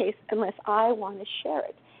unless I want to share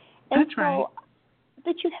it. And that's right.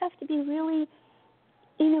 But you have to be really,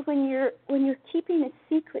 when you're keeping a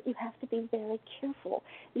secret, you have to be very careful.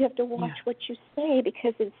 You have to watch what you say,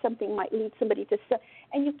 because something might lead somebody to say,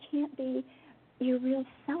 and you can't be your real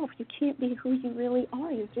self. You can't be who you really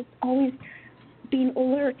are. You're just always being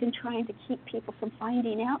alert and trying to keep people from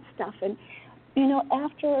finding out stuff. And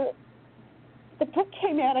after the book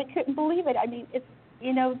came out, I couldn't believe it. I mean, it's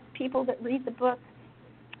people that read the book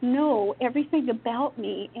know everything about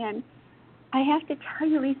me, and I have to tell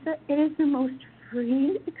you, Lisa, it is the most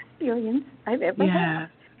freeing experience I've ever had.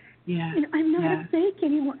 Yeah. I'm not a fake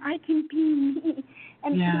anymore. I can be me.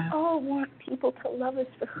 And we all want people to love us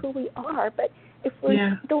for who we are, but if we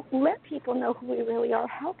don't let people know who we really are,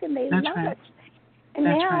 how can they love us? And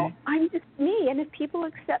now I'm just me, and if people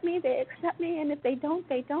accept me, they accept me, and if they don't,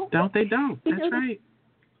 they don't. They don't. That's right.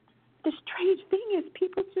 The strange thing is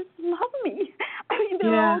people just love me. I mean,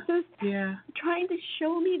 they're all just trying to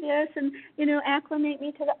show me this and, acclimate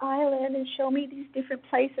me to the island and show me these different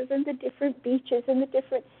places and the different beaches and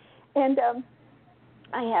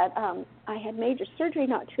I had major surgery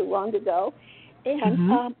not too long ago,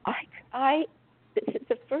 and it's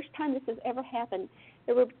the first time this has ever happened.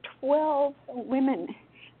 There were 12 women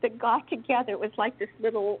that got together. It was like this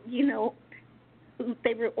little,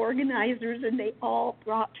 they were organizers, and they all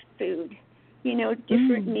brought food,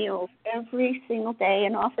 different meals every single day,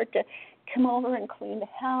 and offered to come over and clean the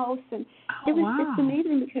house. And it was just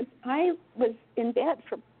amazing, because I was in bed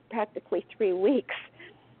for practically 3 weeks.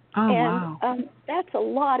 That's a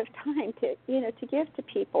lot of time to give to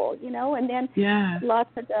people, and then lots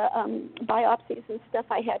of the biopsies and stuff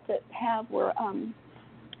I had to have were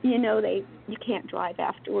you can't drive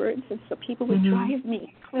afterwards, and so people would drive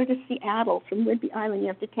me clear to Seattle from Whidbey Island. You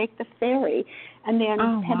have to take the ferry, and then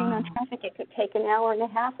depending on traffic, it could take an hour and a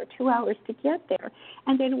half or 2 hours to get there,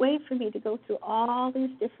 and then wait for me to go through all these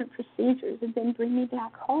different procedures, and then bring me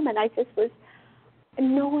back home. And I just was.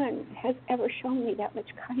 No one has ever shown me that much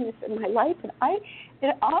kindness in my life, and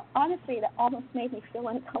honestly, it almost made me feel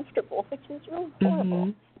uncomfortable, which is really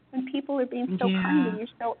horrible when people are being so kind and you're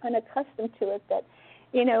so unaccustomed to it that,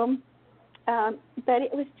 but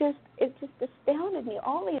it just astounded me,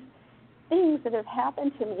 all these things that have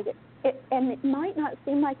happened to me, and it might not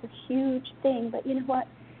seem like a huge thing, but you know what?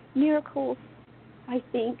 Miracles, I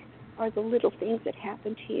think, are the little things that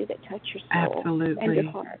happen to you that touch your soul and your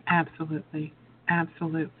heart. Absolutely.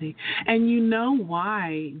 And you know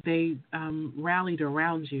why they rallied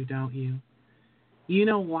around you, don't you? You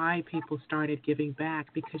know why people started giving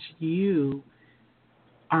back, because you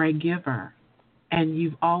are a giver, and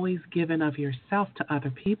you've always given of yourself to other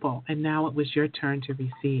people, and now it was your turn to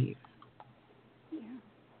receive.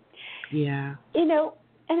 Yeah. And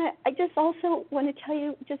I just also want to tell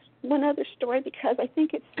you just one other story, because I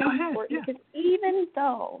think it's so important, because even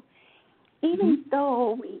though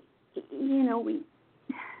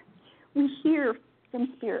we hear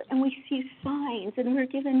from Spirit and we see signs and we're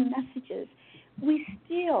given messages, we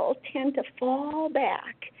still tend to fall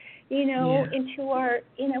back, into our,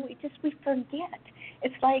 we forget.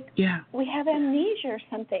 It's like we have amnesia or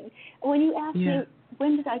something. When you ask me,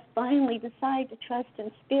 when did I finally decide to trust in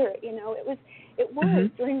Spirit, it was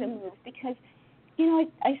during the move, because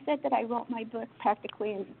I said that I wrote my book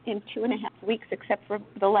practically in 2.5 weeks, except for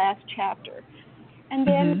the last chapter. And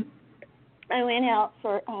then I went out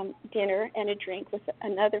for dinner and a drink with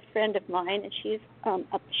another friend of mine, and she is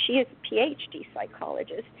a PhD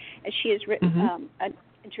psychologist, and she has written an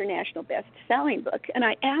international best-selling book. And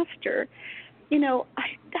I asked her,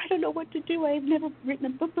 I don't know what to do. I've never written a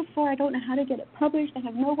book before. I don't know how to get it published. I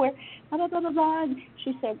have nowhere, blah, blah, blah, blah, blah. And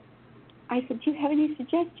I said, do you have any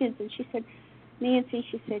suggestions? And she said, Nancy,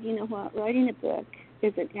 she said, you know what, writing a book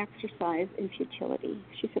is an exercise in futility.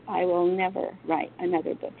 She said, I will never write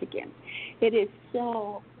another book again. It is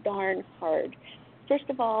so darn hard. First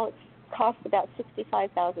of all, it cost about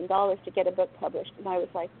 $65,000 to get a book published, and I was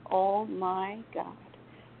like, oh my God,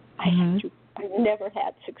 I never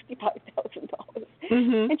had $65,000.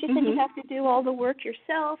 And she said, you have to do all the work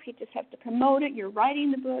yourself. You just have to promote it. You're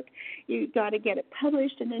writing the book. You got to get it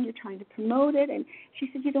published, and then you're trying to promote it. And she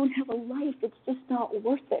said, you don't have a life. It's just not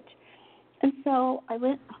worth it. And so I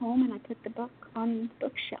went home and I put the book on the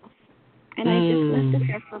bookshelf. And I just left it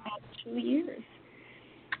there for about 2 years.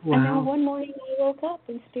 Wow. And then one morning I woke up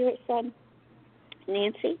and Spirit said,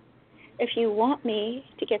 Nancy, if you want me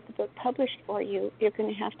to get the book published for you, you're going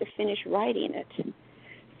to have to finish writing it.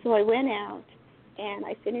 So I went out and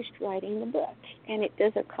I finished writing the book, and it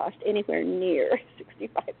doesn't cost anywhere near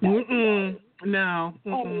 $65,000. No.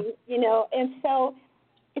 And so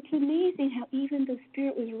it's amazing how even though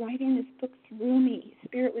Spirit was writing this book through me,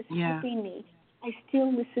 Spirit was helping me, I still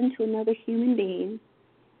listened to another human being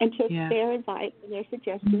and took their advice and their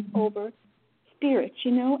suggestions over Spirit,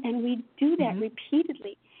 and we do that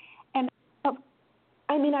repeatedly. And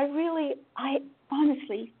I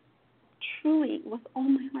honestly, truly, with all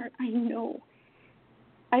my heart, I know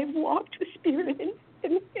I've walked with Spirit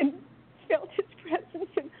and felt His presence,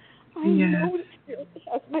 and I know that Spirit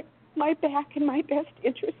has my back and my best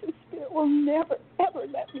interest, and Spirit will never, ever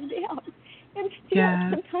let me down. And still,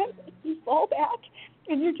 sometimes you fall back,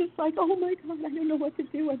 and you're just like, oh my God, I don't know what to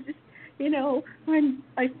do. I'm just,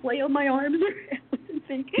 I flail my arms around and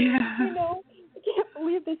think, I can't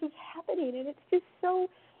believe this is happening, and it's just so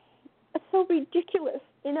ridiculous,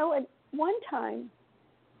 And one time,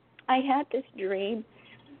 I had this dream,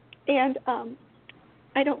 and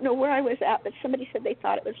I don't know where I was at, but somebody said they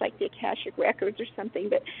thought it was like the Akashic Records or something.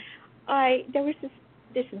 But there was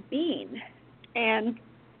this being, and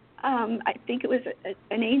I think it was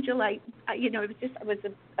an angel. It was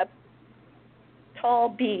a tall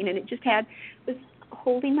being, and it just was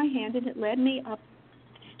holding my hand, and it led me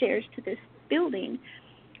upstairs to this building,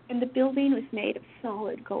 and the building was made of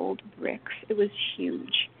solid gold bricks. It was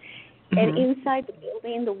huge. And inside the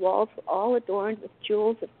building, the walls were all adorned with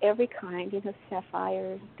jewels of every kind,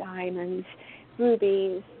 sapphires, diamonds,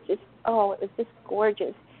 rubies, it was just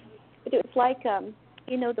gorgeous. But it was like,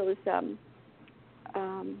 those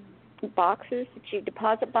boxes,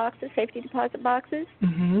 deposit boxes, safety deposit boxes.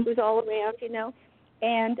 It was all around,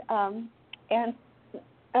 and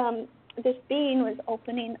this being was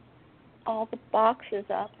opening all the boxes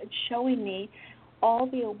up and showing me all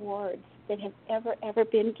the awards that have ever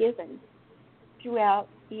been given throughout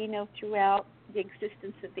the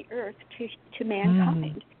existence of the earth to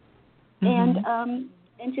mankind.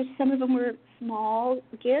 And just some of them were small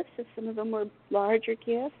gifts, and some of them were larger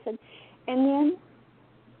gifts, and then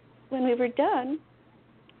when we were done,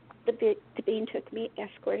 the being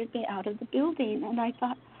escorted me out of the building, and I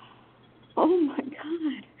thought, oh my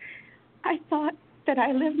God, I thought that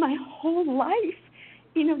I lived my whole life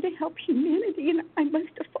to help humanity, and I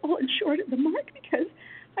must have fallen short of the mark because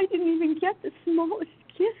I didn't even get the smallest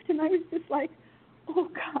gift, and I was just like, oh,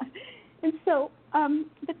 God. And so,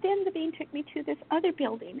 but then the being took me to this other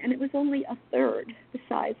building, and it was only a third the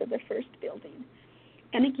size of the first building.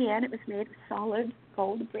 And again, it was made of solid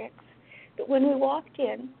gold bricks. But when we walked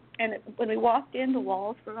in, the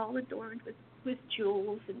walls were all adorned with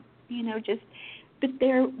jewels and, but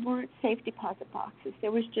there weren't safe deposit boxes.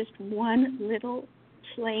 There was just one little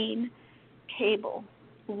plain table,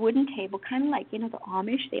 wooden table, kind of like, the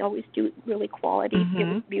Amish. They always do really quality. It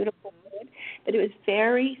was beautiful wood, but it was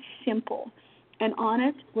very simple. And on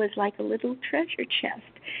it was like a little treasure chest,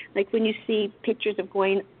 like when you see pictures of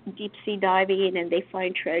going deep sea diving and they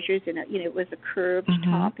find treasures, and it was a curved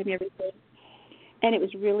top and everything. And it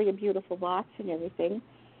was really a beautiful box and everything.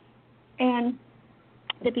 And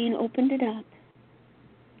the being opened it up,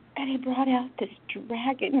 and he brought out this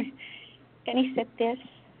dragon, and he said, "This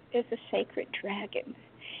is a sacred dragon."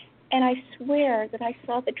 And I swear that I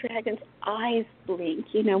saw the dragon's eyes blink,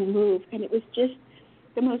 move, and it was just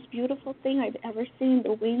the most beautiful thing I've ever seen.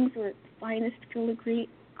 The wings were finest filigree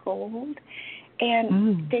gold,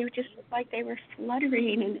 and they were just like they were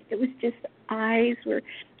fluttering, and it was just, the eyes were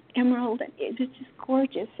emerald, and it was just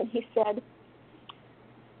gorgeous. And he said,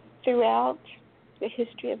 throughout the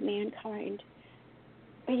history of mankind,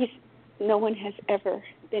 no one has ever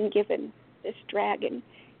been given this dragon.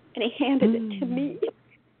 And he handed it to me,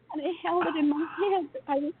 and I held it in my hand.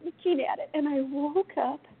 I was looking at it, and I woke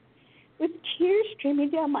up with tears streaming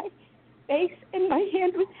down my face, and my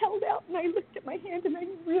hand was held out, and I looked at my hand, and I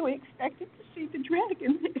really expected to see the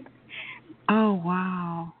dragon there. Oh,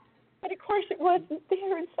 wow. But, of course, it wasn't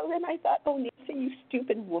there, and so then I thought, oh, Nancy, you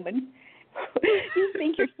stupid woman. You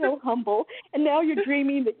think you're so humble, and now you're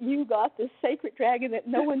dreaming that you got this sacred dragon that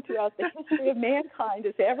no one throughout the history of mankind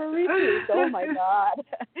has ever received. Oh, my God.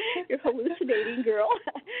 You're hallucinating, girl.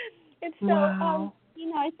 And so, wow.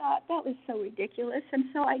 I thought that was so ridiculous, and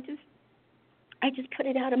so I just put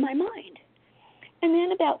it out of my mind. And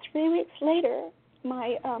then about 3 weeks later,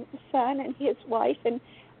 my son and his wife and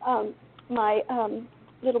my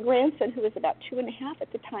little grandson, who was about 2.5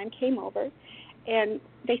 at the time, came over. And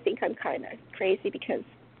they think I'm kind of crazy because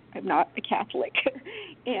I'm not a Catholic.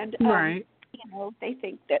 And right. they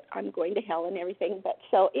think that I'm going to hell and everything. But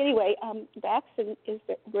so anyway, Baxton is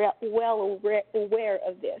well aware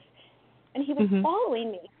of this. And he was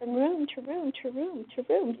following me from room to room to room to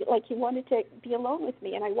room, like he wanted to be alone with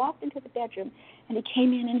me. And I walked into the bedroom, and he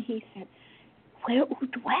came in and he said, "Where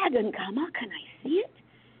dragon, Gamma? Can I see it?"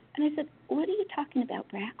 And I said, "What are you talking about,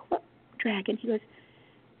 Brack? What dragon?" He goes,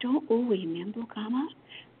 "Don't remember, Gamma?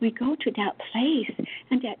 We go to that place,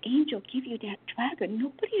 and that angel give you that dragon.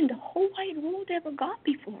 Nobody in the whole wide world ever got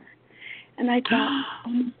before." And I thought,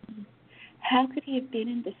 how could he have been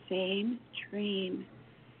in the same dream?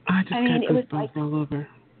 I just got goosebumps all over.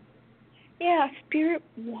 Yeah, Spirit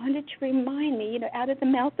wanted to remind me, out of the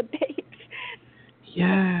mouth of babes,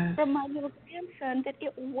 yes, from my little grandson, that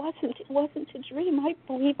it wasn't a dream. I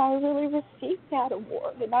believe I really received that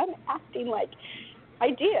award, and I'm acting like I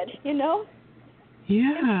did,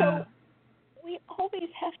 Yeah. And so we always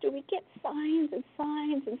have to. We get signs and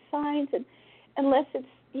signs and signs, and unless it's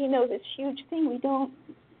this huge thing, we don't.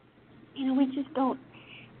 We just don't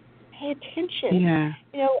pay attention. Yeah.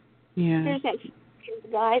 There's that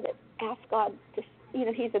guy that asked God to.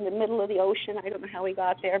 He's in the middle of the ocean. I don't know how he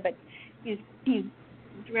got there, but he's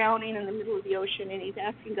drowning in the middle of the ocean, and he's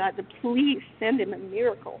asking God to please send him a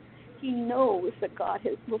miracle. He knows that God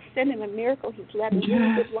will send him a miracle. He's led a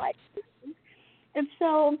really good life. And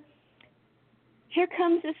so here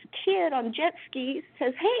comes this kid on jet skis,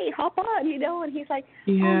 says, "Hey, hop on," and he's like,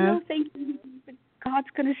 "Oh, no, thank you. God's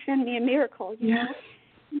going to send me a miracle, know."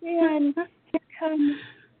 And here comes,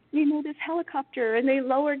 this helicopter, and they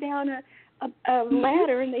lower down a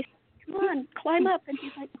ladder, and they say, "Come on, climb up." And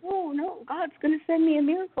he's like, "Oh, no, God's going to send me a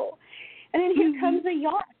miracle." And then here comes a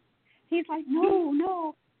yacht. He's like,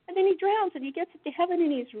 "No." And then he drowns, and he gets to heaven,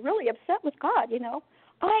 and he's really upset with God,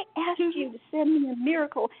 "I asked you to send me a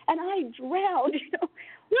miracle, and I drowned."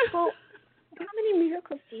 Well, how many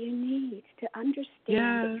miracles do you need to understand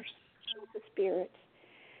that you're still the Spirit,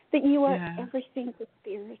 that you are everything the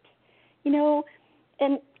Spirit?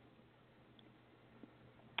 And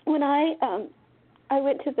when I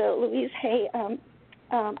went to the Louise Hay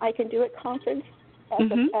I Can Do It conference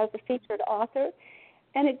as a featured author,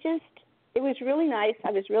 and it was really nice.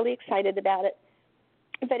 I was really excited about it,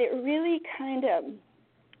 but it really kind of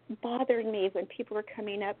bothered me when people were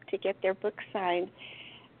coming up to get their book signed.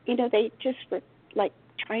 They just were like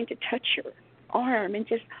trying to touch your arm and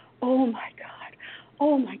just, "Oh my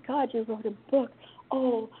God, you wrote a book.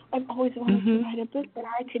 Oh, I've always wanted to write a book, but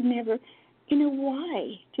I could never."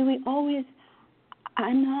 Why do we always?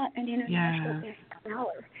 I'm not an international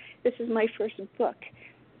bestseller. This is my first book,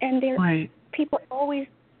 and people always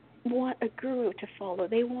want a guru to follow.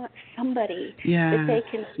 They want somebody that they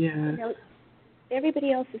can.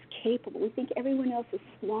 Everybody else is capable. We think everyone else is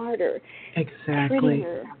smarter,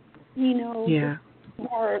 prettier,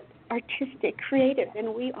 more artistic, creative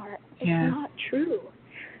than we are. It's not true.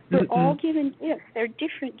 We're all given gifts. They're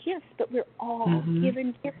different gifts, but we're all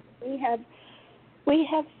given gifts. We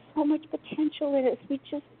have so much potential in us.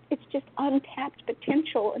 It's just untapped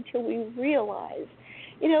potential until we realize.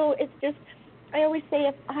 It's just. I always say,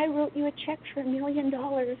 if I wrote you a check for $1 million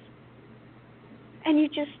and you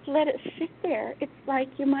just let it sit there, it's like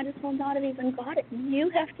you might as well not have even got it. You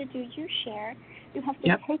have to do your share. You have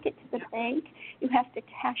to take it to the bank. You have to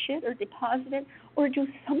cash it or deposit it or do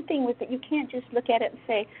something with it. You can't just look at it and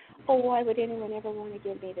say, "Oh, why would anyone ever want to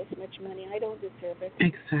give me this much money? I don't deserve it."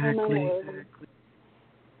 Exactly.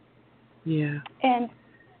 Yeah. And,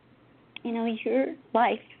 your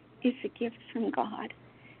life is a gift from God.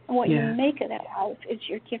 And what you make of that life is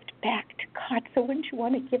your gift back to God. So wouldn't you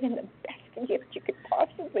want to give him the best gift you could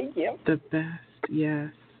possibly give? The best,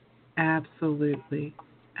 yes. Absolutely.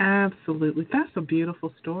 Absolutely. That's a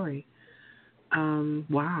beautiful story.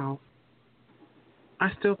 Wow.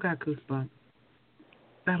 I still got goosebumps.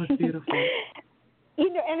 That was beautiful.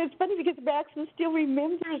 And it's funny because Baxton still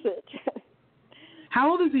remembers it.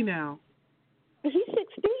 How old is he now? He's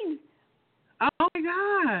 16. Oh, my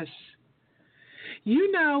gosh.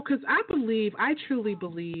 Because I truly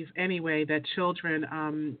believe anyway that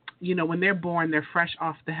children, when they're born, they're fresh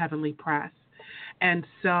off the heavenly press. And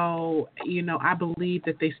so, I believe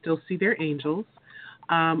that they still see their angels.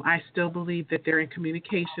 I still believe that they're in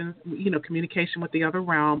communication with the other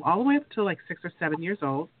realm all the way up to like 6 or 7 years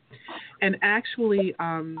old. And actually,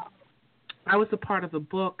 I was a part of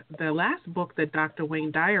the last book that Dr.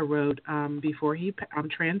 Wayne Dyer wrote before he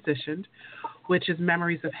transitioned, which is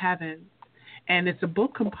Memories of Heaven. And it's a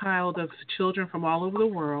book compiled of children from all over the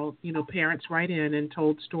world. Parents write in and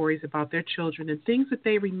told stories about their children and things that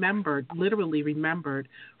they literally remembered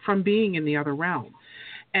from being in the other realm.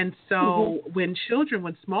 And so when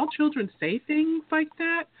small children say things like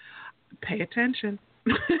that, Pay attention.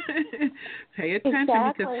 Pay attention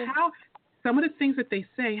Exactly. because how some of the things that they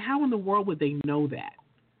say, how in the world would they know that?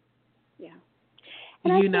 Yeah.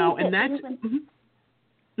 And you know, and that's.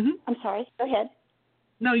 I'm sorry. Go ahead.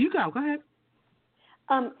 No, you go. Go ahead.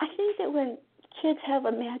 I think that when kids have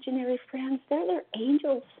imaginary friends, they're their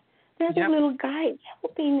angels. They're their little guides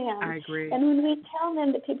helping them. I agree. And when we tell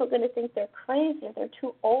them that people are going to think they're crazy or they're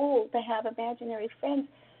too old to have imaginary friends,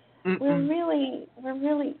 we're really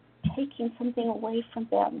taking something away from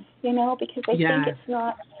them, you know, because they think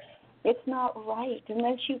it's not right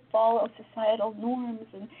unless you follow societal norms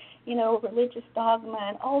and, you know, religious dogma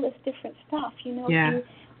and all this different stuff, you know.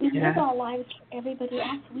 We live our lives for everybody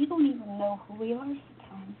else. We don't even know who we are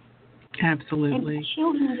sometimes. Absolutely. And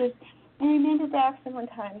children just, I remember back one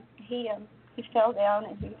time, he fell down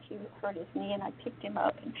and he hurt his knee, and I picked him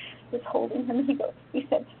up and was holding him. He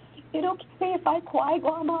said, "Is it okay if I cry,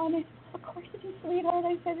 Grandma?" And I said, "Of course it is, sweetheart."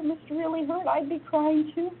 I said, "It must really hurt. I'd be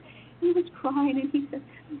crying too." He was crying, and he said,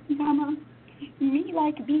 "Grandma, me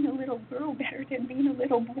like being a little girl better than being a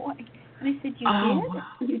little boy." And I said,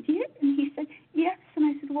 You did? And he said, "Yes." And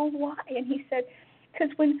I said, "Well, why?" And he said,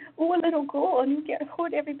 "Because when we're a little girl and you get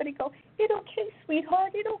hurt, everybody go, 'It's okay,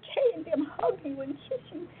 sweetheart, it's okay,' and them hug you and kiss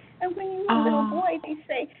you. And when you're a little boy, they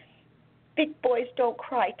say, 'Big boys don't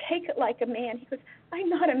cry. Take it like a man.'" He goes, "I'm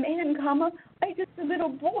not a man, Grandma. I'm just a little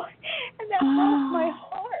boy." And that broke my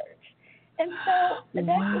heart. And so that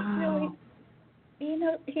just really, you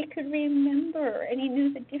know, he could remember and he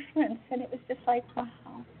knew the difference. And it was just like, wow,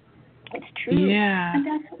 it's true. Yeah. And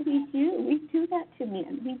that's what we do. We do that to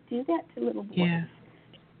men. We do that to little boys.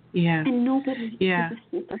 Yeah. And nobody is a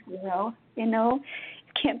superhero, you know.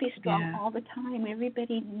 You can't be strong all the time.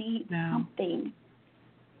 Everybody needs something.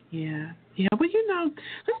 Yeah. Well, you know,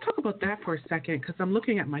 let's talk about that for a second because I'm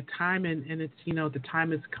looking at my time and it's, you know, the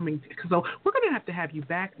time is coming. So we're going to have you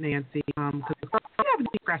back, Nancy, because we haven't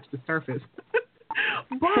even scratched the surface.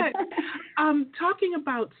 But talking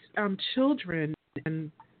about children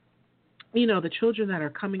and, you know, the children that are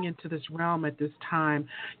coming into this realm at this time,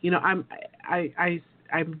 you know, I'm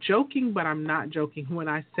joking, but I'm not joking when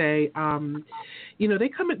I say, you know,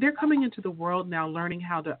 they're coming into the world now, learning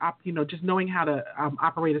how to, just knowing how to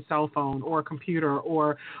operate a cell phone or a computer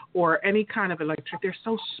or any kind of electric. They're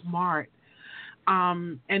so smart,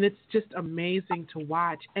 and it's just amazing to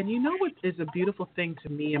watch. And you know what is a beautiful thing to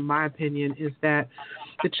me, in my opinion, is that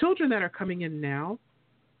the children that are coming in now.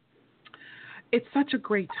 It's such a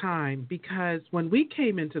great time because when we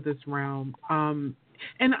came into this realm, and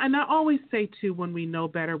I always say, too, when we know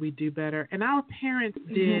better, we do better. And our parents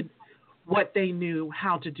did what they knew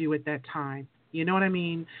how to do at that time. You know what I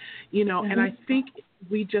mean? You know, and I think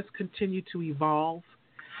we just continue to evolve.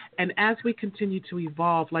 And as we continue to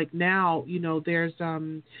evolve, like now, you know, there's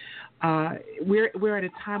we're at a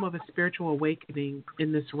time of a spiritual awakening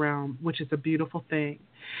in this realm, which is a beautiful thing.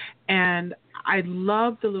 And I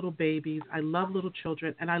love the little babies. I love little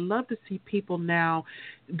children, and I love to see people now.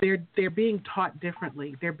 They're being taught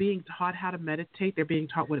differently. They're being taught how to meditate. They're being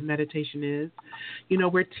taught what meditation is. You know,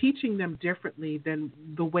 we're teaching them differently than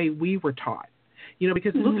the way we were taught. You know,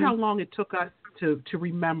 because look how long it took us to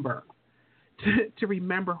remember. To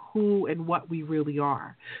remember who and what we really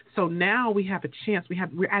are. So now we have a chance.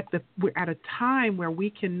 We're at a time where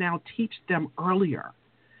we can now teach them earlier.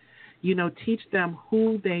 You know, teach them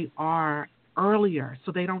who they are earlier,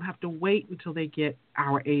 so they don't have to wait until they get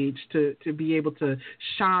our age to be able to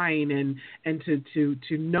shine and to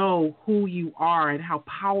know who you are and how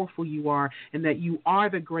powerful you are, and that you are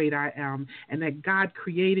the great I am, and that God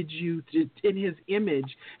created you in His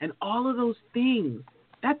image, and all of those things.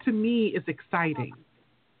 That to me is exciting.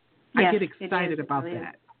 Yes, I get excited about really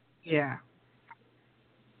that.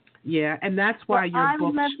 Yeah, and that's why your I book.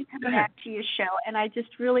 would love to come back to your show, and I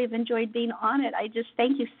just really have enjoyed being on it. I just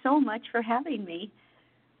thank you so much for having me.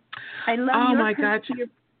 I love your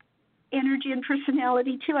energy and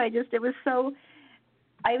personality too. I just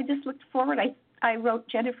looked forward. I wrote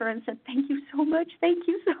Jennifer and said, "Thank you so much. Thank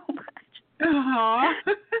you so much." Aww.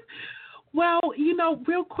 Well, you know,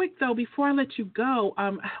 real quick, though, before I let you go,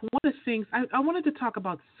 one of the things I wanted to talk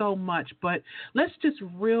about so much, but let's just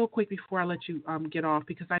real quick before I let you get off,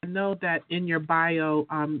 because I know that in your bio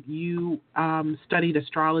you studied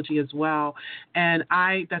astrology as well, and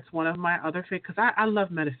that's one of my other things, because I love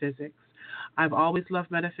metaphysics. I've always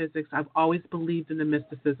loved metaphysics. I've always believed in the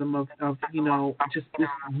mysticism of you know, just this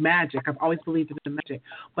magic. I've always believed in the magic,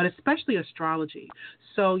 but especially astrology.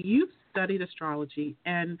 So you've studied astrology,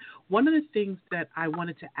 and one of the things that I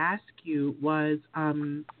wanted to ask you was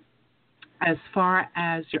as far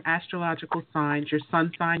as your astrological signs, your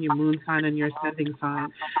sun sign, your moon sign, and your ascending sign,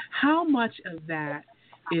 how much of that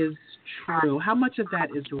is true? How much of that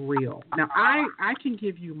is real? Now, I can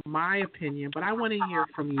give you my opinion, but I want to hear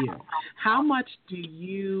from you. How much do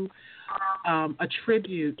you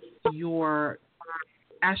attribute your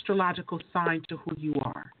astrological sign to who you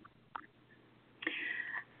are?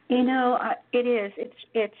 It is.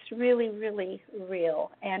 It's really, really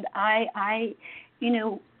real. And I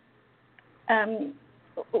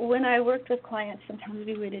when I worked with clients, sometimes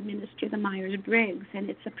we would administer the Myers-Briggs, and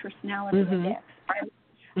it's a personality index.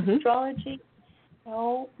 Astrology is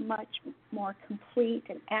so much more complete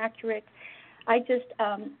and accurate. I just,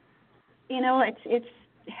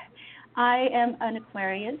 I am an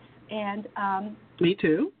Aquarius, and me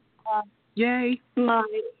too. Yay! My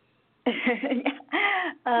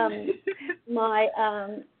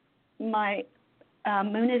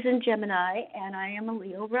moon is in Gemini, and I am a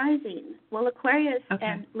Leo rising. Well, Aquarius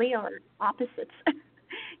and Leo are opposites.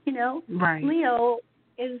 Right. Leo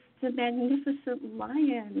is the magnificent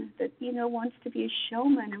lion that wants to be a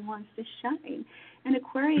showman and wants to shine, and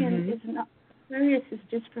Aquarius is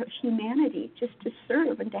just for humanity, just to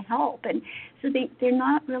serve and to help, and so they're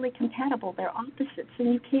not really compatible. They're opposites,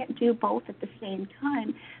 and you can't do both at the same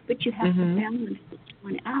time, but you have to balance each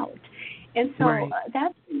one out. And so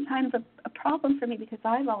that's sometimes a problem for me, because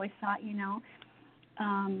I've always thought, you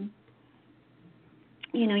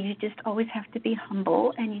just always have to be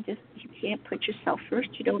humble, and you can't put yourself first.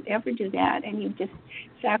 You don't ever do that, and you just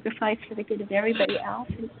sacrifice for the good of everybody else.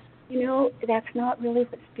 And, that's not really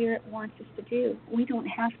what Spirit wants us to do. We don't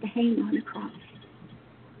have to hang on a cross.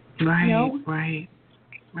 Right.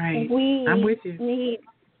 I'm with you. We need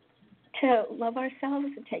to love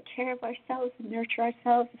ourselves and take care of ourselves and nurture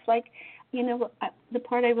ourselves. It's like, the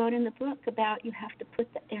part I wrote in the book about you have to put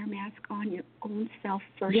the air mask on your own self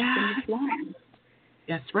first when you're flying.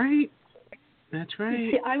 That's right. That's right.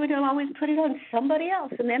 See, I would have always put it on somebody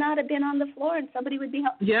else, and then I'd have been on the floor, and somebody would be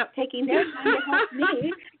taking their time to help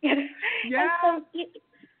me. And so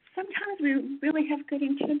sometimes we really have good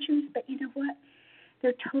intentions, but you know what?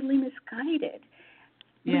 They're totally misguided.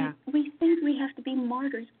 Yeah. We think we have to be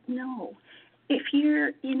martyrs. No. If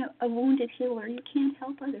you're, a wounded healer, you can't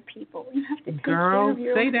help other people. You have to take care of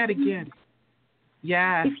your own. Say that again.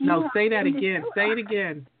 Yes. No, say that again. Say it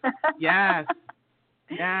again. Yes.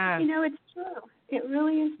 Yeah. It's true. It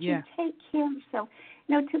really is true. Yeah. Take care of yourself.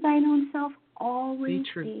 To thine own self, always be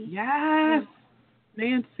true. Yes.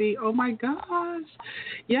 Nancy, oh my gosh.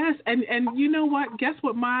 Yes, and you know what? Guess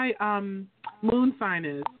what my moon sign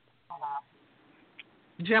is?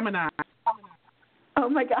 Gemini. Oh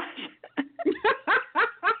my gosh.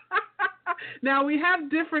 Now, we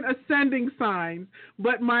have different ascending signs,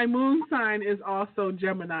 but my moon sign is also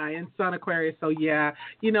Gemini and Sun Aquarius. So, yeah,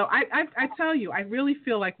 I tell you, I really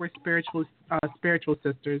feel like we're spiritual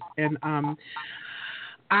sisters. And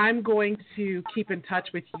I'm going to keep in touch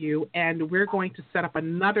with you, and we're going to set up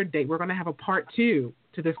another date. We're going to have a part 2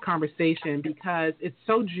 to this conversation, because it's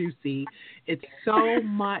so juicy. It's so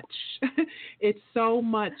much, it's so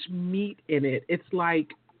much meat in it. It's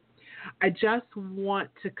like, I just want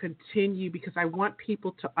to continue, because I want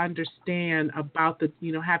people to understand about the,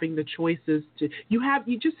 having the choices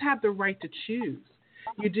you just have the right to choose.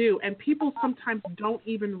 You do. And people sometimes don't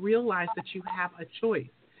even realize that you have a choice.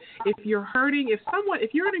 If you're hurting,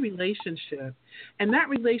 if you're in a relationship and that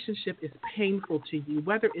relationship is painful to you,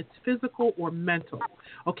 whether it's physical or mental,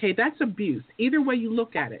 okay, that's abuse. Either way you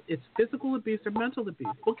look at it, it's physical abuse or mental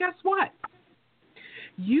abuse. Well, guess what?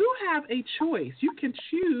 You have a choice. You can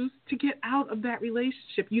choose to get out of that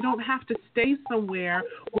relationship. You don't have to stay somewhere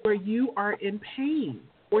where you are in pain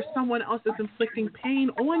or someone else is inflicting pain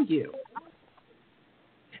on you.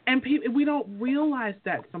 And we don't realize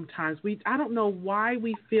that sometimes. I don't know why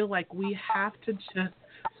we feel like we have to just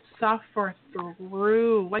suffer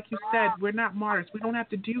through. Like you said, we're not martyrs. We don't have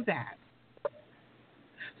to do that.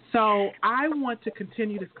 So I want to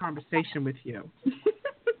continue this conversation with you.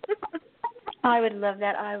 I would love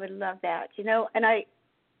that. And I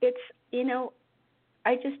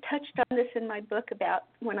just touched on this in my book about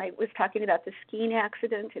when I was talking about the skiing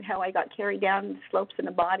accident and how I got carried down the slopes in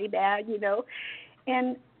a body bag,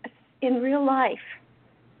 And in real life,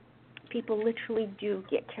 people literally do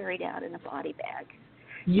get carried out in a body bag.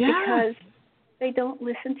 Yes. Because they don't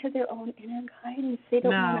listen to their own inner guidance. They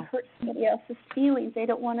don't want to hurt somebody else's feelings. They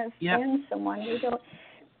don't want to offend someone. They don't,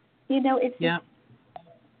 it's just,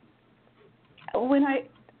 when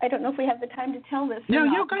I don't know if we have the time to tell this.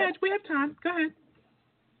 No, go ahead. We have time. Go ahead.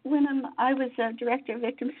 When I was director of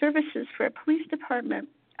victim services for a police department,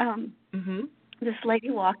 this lady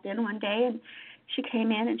walked in one day, and she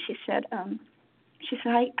came in and she said,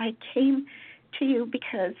 I came to you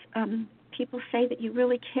because people say that you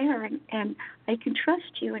really care, and I can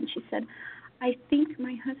trust you. And she said, I think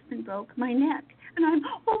my husband broke my neck. And I'm,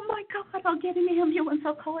 oh, my God, I'll get an ambulance.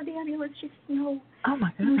 I'll call an ambulance. She said, no. Oh, my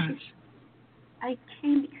gosh. No, I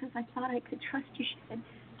came because I thought I could trust you. She said,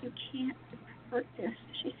 you can't hurt this.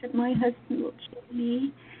 She said, my husband will kill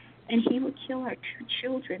me, and he will kill our two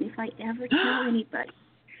children if I ever tell anybody.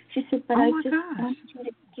 She said, but I just wanted you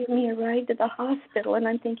to give me a ride to the hospital. And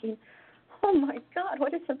I'm thinking, oh, my God,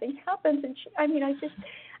 what if something happens? And I said,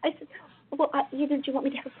 well, either do you want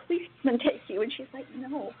me to have a policeman take you? And she's like,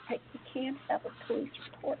 no, you can't have a police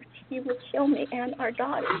report. He will kill me and our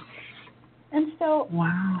daughter. And so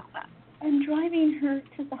wow. I'm driving her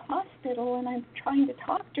to the hospital, and I'm trying to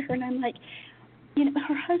talk to her, and I'm like,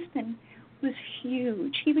 her husband was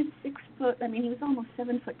huge. He was 6 foot. He was almost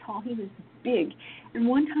 7 foot tall. He was big. And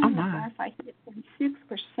one time in a bar fight, he had 6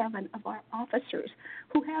 or 7 of our officers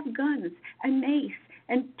who have guns and mace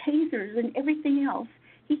and tasers and everything else.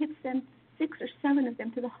 He had sent 6 or 7 of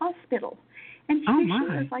them to the hospital. And she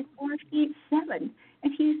was like 4'7",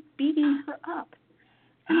 and he's beating her up.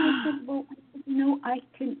 And I said, well, I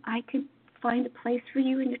can find a place for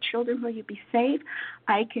you and your children where you'll be safe.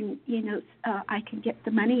 I can, I can get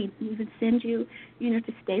the money and even send you,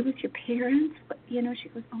 to stay with your parents. But, she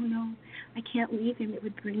goes, oh, no, I can't leave him. It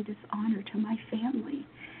would bring dishonor to my family.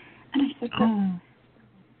 And I said,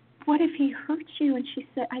 what if he hurts you? And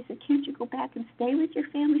I said, can't you go back and stay with your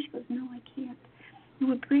family? She goes, no, I can't. It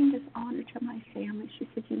would bring dishonor to my family. She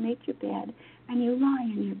said, you make your bed and you lie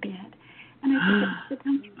in your bed. And I said,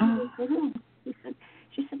 don't you really go home?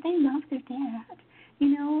 She said, they love their dad,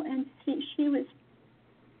 and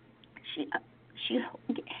she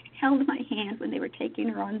held my hand when they were taking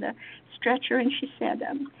her on the stretcher, and she said,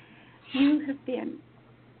 you have been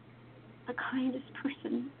the kindest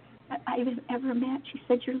person I've ever met. She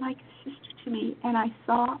said, you're like a sister to me. And I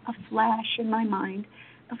saw a flash in my mind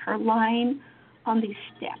of her lying on these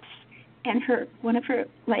steps. And one of her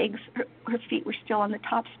legs, her feet were still on the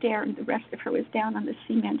top stair, and the rest of her was down on the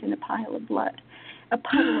cement in a puddle of blood.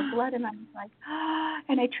 And I was like,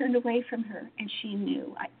 and I turned away from her, and she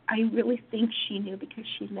knew. I really think she knew because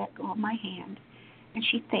she let go of my hand, and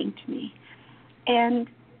she thanked me. And,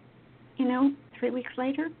 3 weeks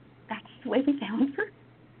later, that's the way we found her.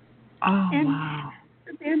 Oh, and wow.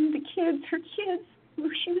 Then her kids,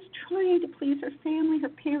 she was trying to please her family, her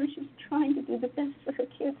parents. She was trying to do the best for her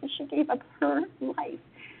kids, and she gave up her life.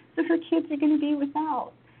 So her kids are going to be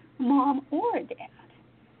without mom or a dad.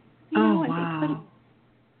 Wow.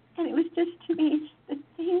 And it was just, to me, the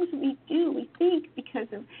things we do, we think because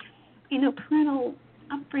of, parental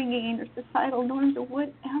upbringing or societal norms or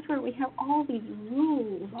whatever. We have all these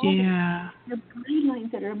rules, all the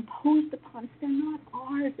guidelines that are imposed upon us. They're not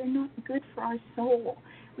ours. They're not good for our soul.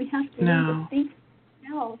 We have to learn to think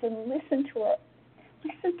for ourselves and listen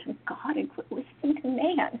to God and quit listening to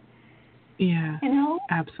man. Yeah.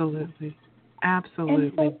 Absolutely. So,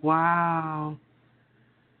 wow.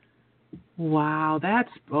 Wow.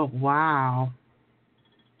 Wow.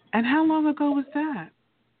 And how long ago was that?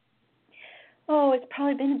 Oh, it's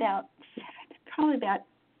probably been about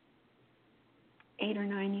 8 or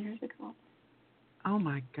 9 years ago. Oh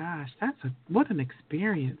my gosh, what an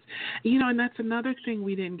experience. And that's another thing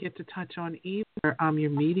we didn't get to touch on either, your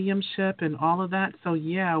mediumship and all of that. So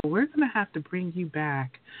yeah, we're going to have to bring you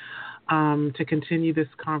back to continue this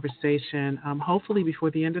conversation. Hopefully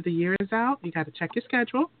before the end of the year is out. You got to check your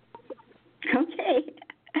schedule. Okay.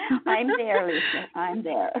 I'm there, Lisa. I'm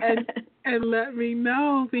there. and let me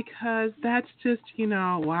know, because that's just,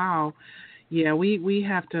 wow. Yeah, we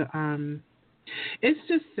have to it's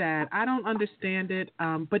just sad. I don't understand it.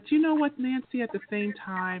 But you know what, Nancy, at the same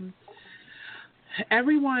time,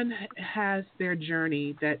 everyone has their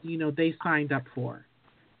journey that, they signed up for.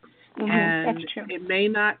 Mm-hmm, and that's true. It may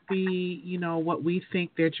not be, what we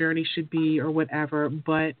think their journey should be or whatever,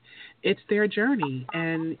 but it's their journey.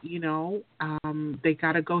 And, they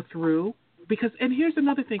got to go through. And here's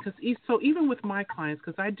another thing, so even with my clients,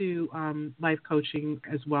 because I do life coaching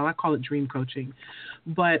as well, I call it dream coaching,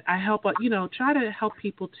 but I help, try to help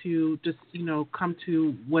people to just, come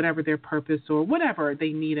to whatever their purpose or whatever they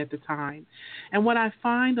need at the time. And what I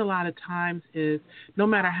find a lot of times is no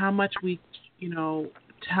matter how much we,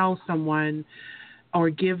 tell someone or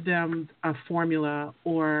give them a formula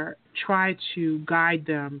or try to guide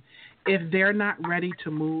them, if they're not ready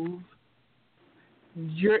to move,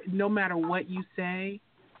 no matter what you say,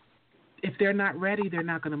 if they're not ready, they're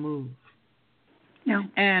not going to move. No.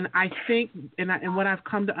 And I think, and what I've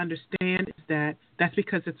come to understand is that that's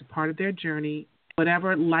because it's a part of their journey.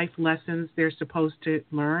 Whatever life lessons they're supposed to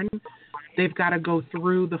learn, they've got to go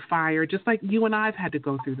through the fire, just like you and I've had to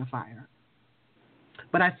go through the fire.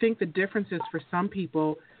 But I think the difference is for some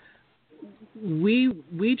people,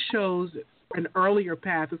 we chose an earlier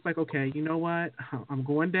path. It's like, okay, you know what? I'm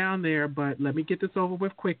going down there, but let me get this over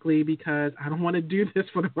with quickly because I don't want to do this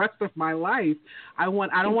for the rest of my life. I don't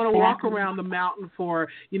want to walk around the mountain for,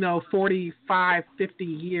 45, 50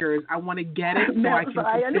 years. I want to get it so I can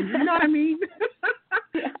continue. You know what I mean?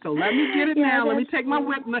 Yeah. So let me get it now. Let me take my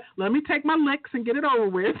whip. Let me take my licks and get it over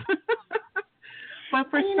with. But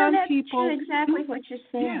for some that's people, true, exactly what you're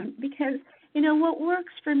saying, because what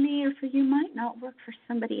works for me or for you might not work for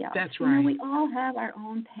somebody else. That's right. We all have our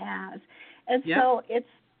own paths, and so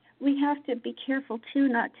we have to be careful too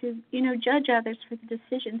not to judge others for the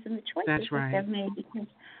decisions and the choices that they've made, because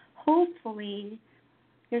hopefully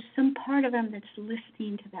there's some part of them that's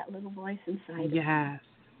listening to that little voice inside of them.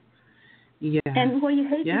 Yes. And you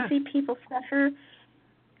hate to see people suffer.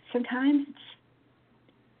 Sometimes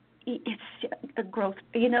it's a growth.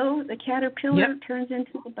 The caterpillar turns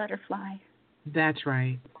into a butterfly. That's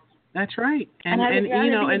right. And I would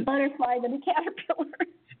rather be a butterfly than a caterpillar.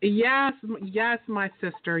 Yes, my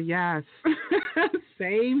sister. Yes.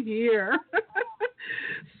 Same here.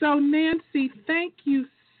 So, Nancy, thank you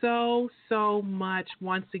so much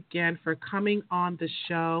once again for coming on the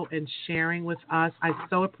show and sharing with us. I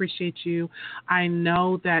so appreciate you. I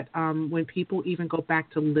know that when people even go back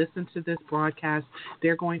to listen to this broadcast,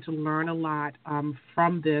 they're going to learn a lot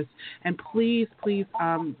from this. And please,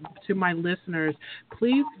 to my listeners,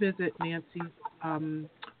 please visit Nancy's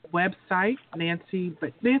website, Nancy.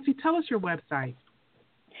 But Nancy, tell us your website.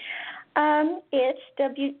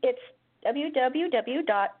 It's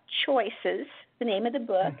www.choices, the name of the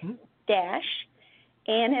book, dash,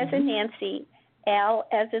 N as in Nancy, L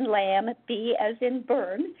as in Lamb, B as in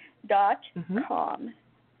Byrne, .com.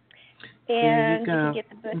 And you can get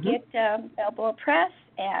the book at Balboa Press,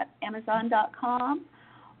 at Amazon.com,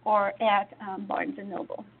 or at Barnes &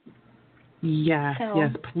 Noble. Yes,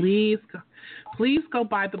 please go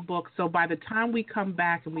buy the book. So by the time we come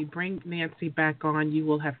back and we bring Nancy back on, you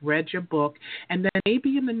will have read your book. And then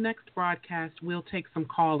maybe in the next broadcast, we'll take some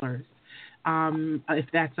callers, if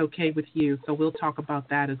that's okay with you. So we'll talk about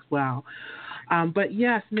that as well. But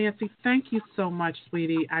yes, Nancy, thank you so much,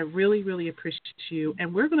 sweetie. I really, really appreciate you.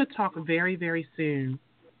 And we're going to talk very, very soon.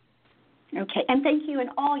 Okay. And thank you and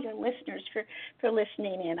all your listeners for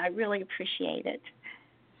listening in. I really appreciate it.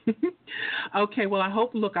 Okay, well, I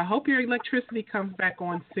hope your electricity comes back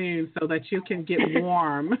on soon so that you can get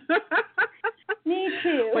warm. Me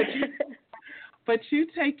too. But you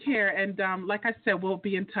take care, and like I said, we'll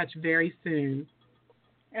be in touch very soon.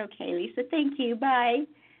 Okay, Lisa, thank you. Bye.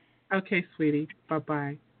 Okay, sweetie.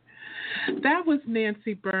 Bye-bye. That was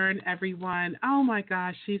Nancy Byrne, everyone. Oh, my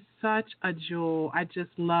gosh, she's such a jewel. I just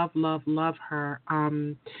love her.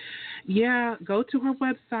 Go to her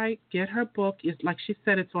website, get her book. It's like she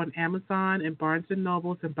said, it's on Amazon and Barnes &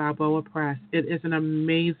 Noble and Balboa Press. It is an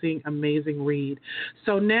amazing, amazing read.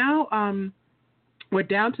 So now we're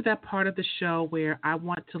down to that part of the show where I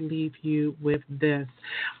want to leave you with this.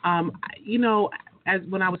 As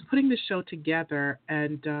when I was putting the show together,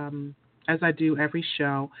 and as I do every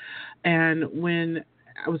show, and when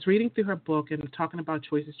I was reading through her book and talking about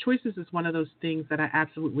choices. Choices is one of those things that I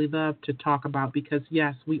absolutely love to talk about because,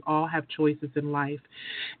 yes, we all have choices in life.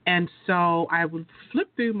 And so I would flip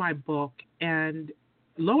through my book, and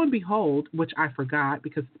lo and behold, which I forgot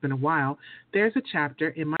because it's been a while, there's a chapter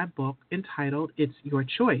in my book entitled It's Your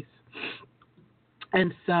Choice.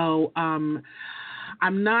 And so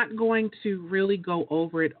I'm not going to really go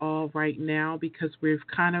over it all right now because we're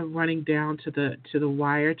kind of running down to the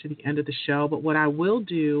wire, to the end of the show. But what I will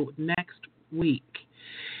do next week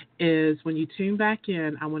is when you tune back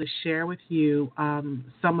in, I want to share with you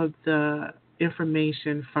some of the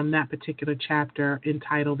information from that particular chapter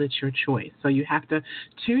entitled It's Your Choice. So you have to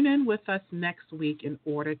tune in with us next week in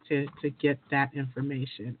order to get that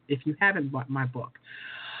information if you haven't bought my book.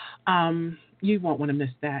 You won't want to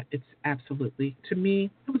miss that. It's absolutely, to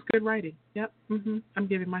me, it was good writing. Yep. I'm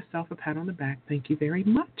giving myself a pat on the back. Thank you very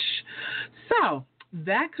much. So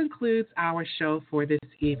that concludes our show for this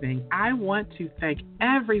evening. I want to thank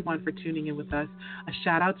everyone for tuning in with us. A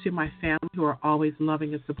shout out to my family who are always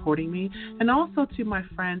loving and supporting me, and also to my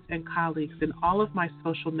friends and colleagues in all of my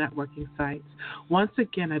social networking sites. Once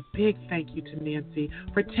again, a big thank you to Nancy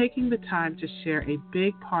for taking the time to share a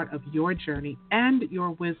big part of your journey and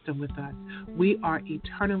your wisdom with us. We are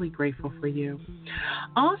eternally grateful for you.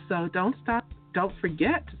 Also, don't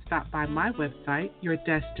forget to stop by my website,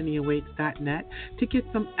 yourdestinyawaits.net, to get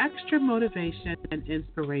some extra motivation and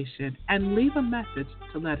inspiration, and leave a message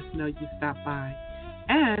to let us know you stopped by.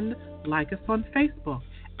 And like us on Facebook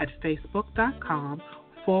at facebook.com/,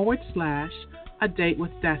 A Date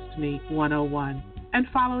with Destiny 101. And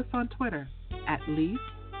follow us on Twitter at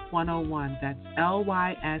Lyse101. That's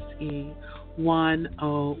LYSE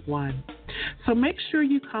 101. So make sure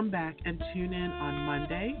you come back and tune in on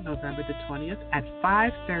Monday, November the 20th at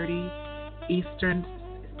 5:30 Eastern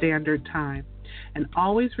Standard Time. And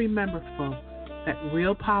always remember, folks, that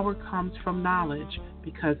real power comes from knowledge,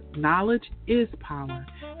 because knowledge is power.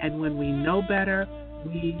 And when we know better,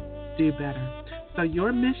 we do better. So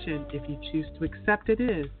your mission, if you choose to accept it,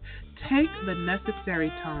 is take the necessary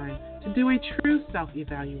time to do a true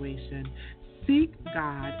self-evaluation. Seek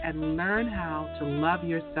God and learn how to love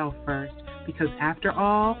yourself first, because after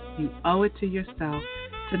all, you owe it to yourself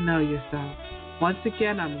to know yourself. Once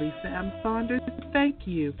again, I'm Lisa M. Saunders. Thank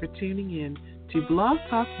you for tuning in to Blog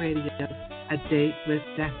Talk Radio, A Date with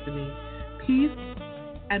Destiny. Peace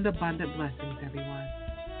and abundant blessings, everyone.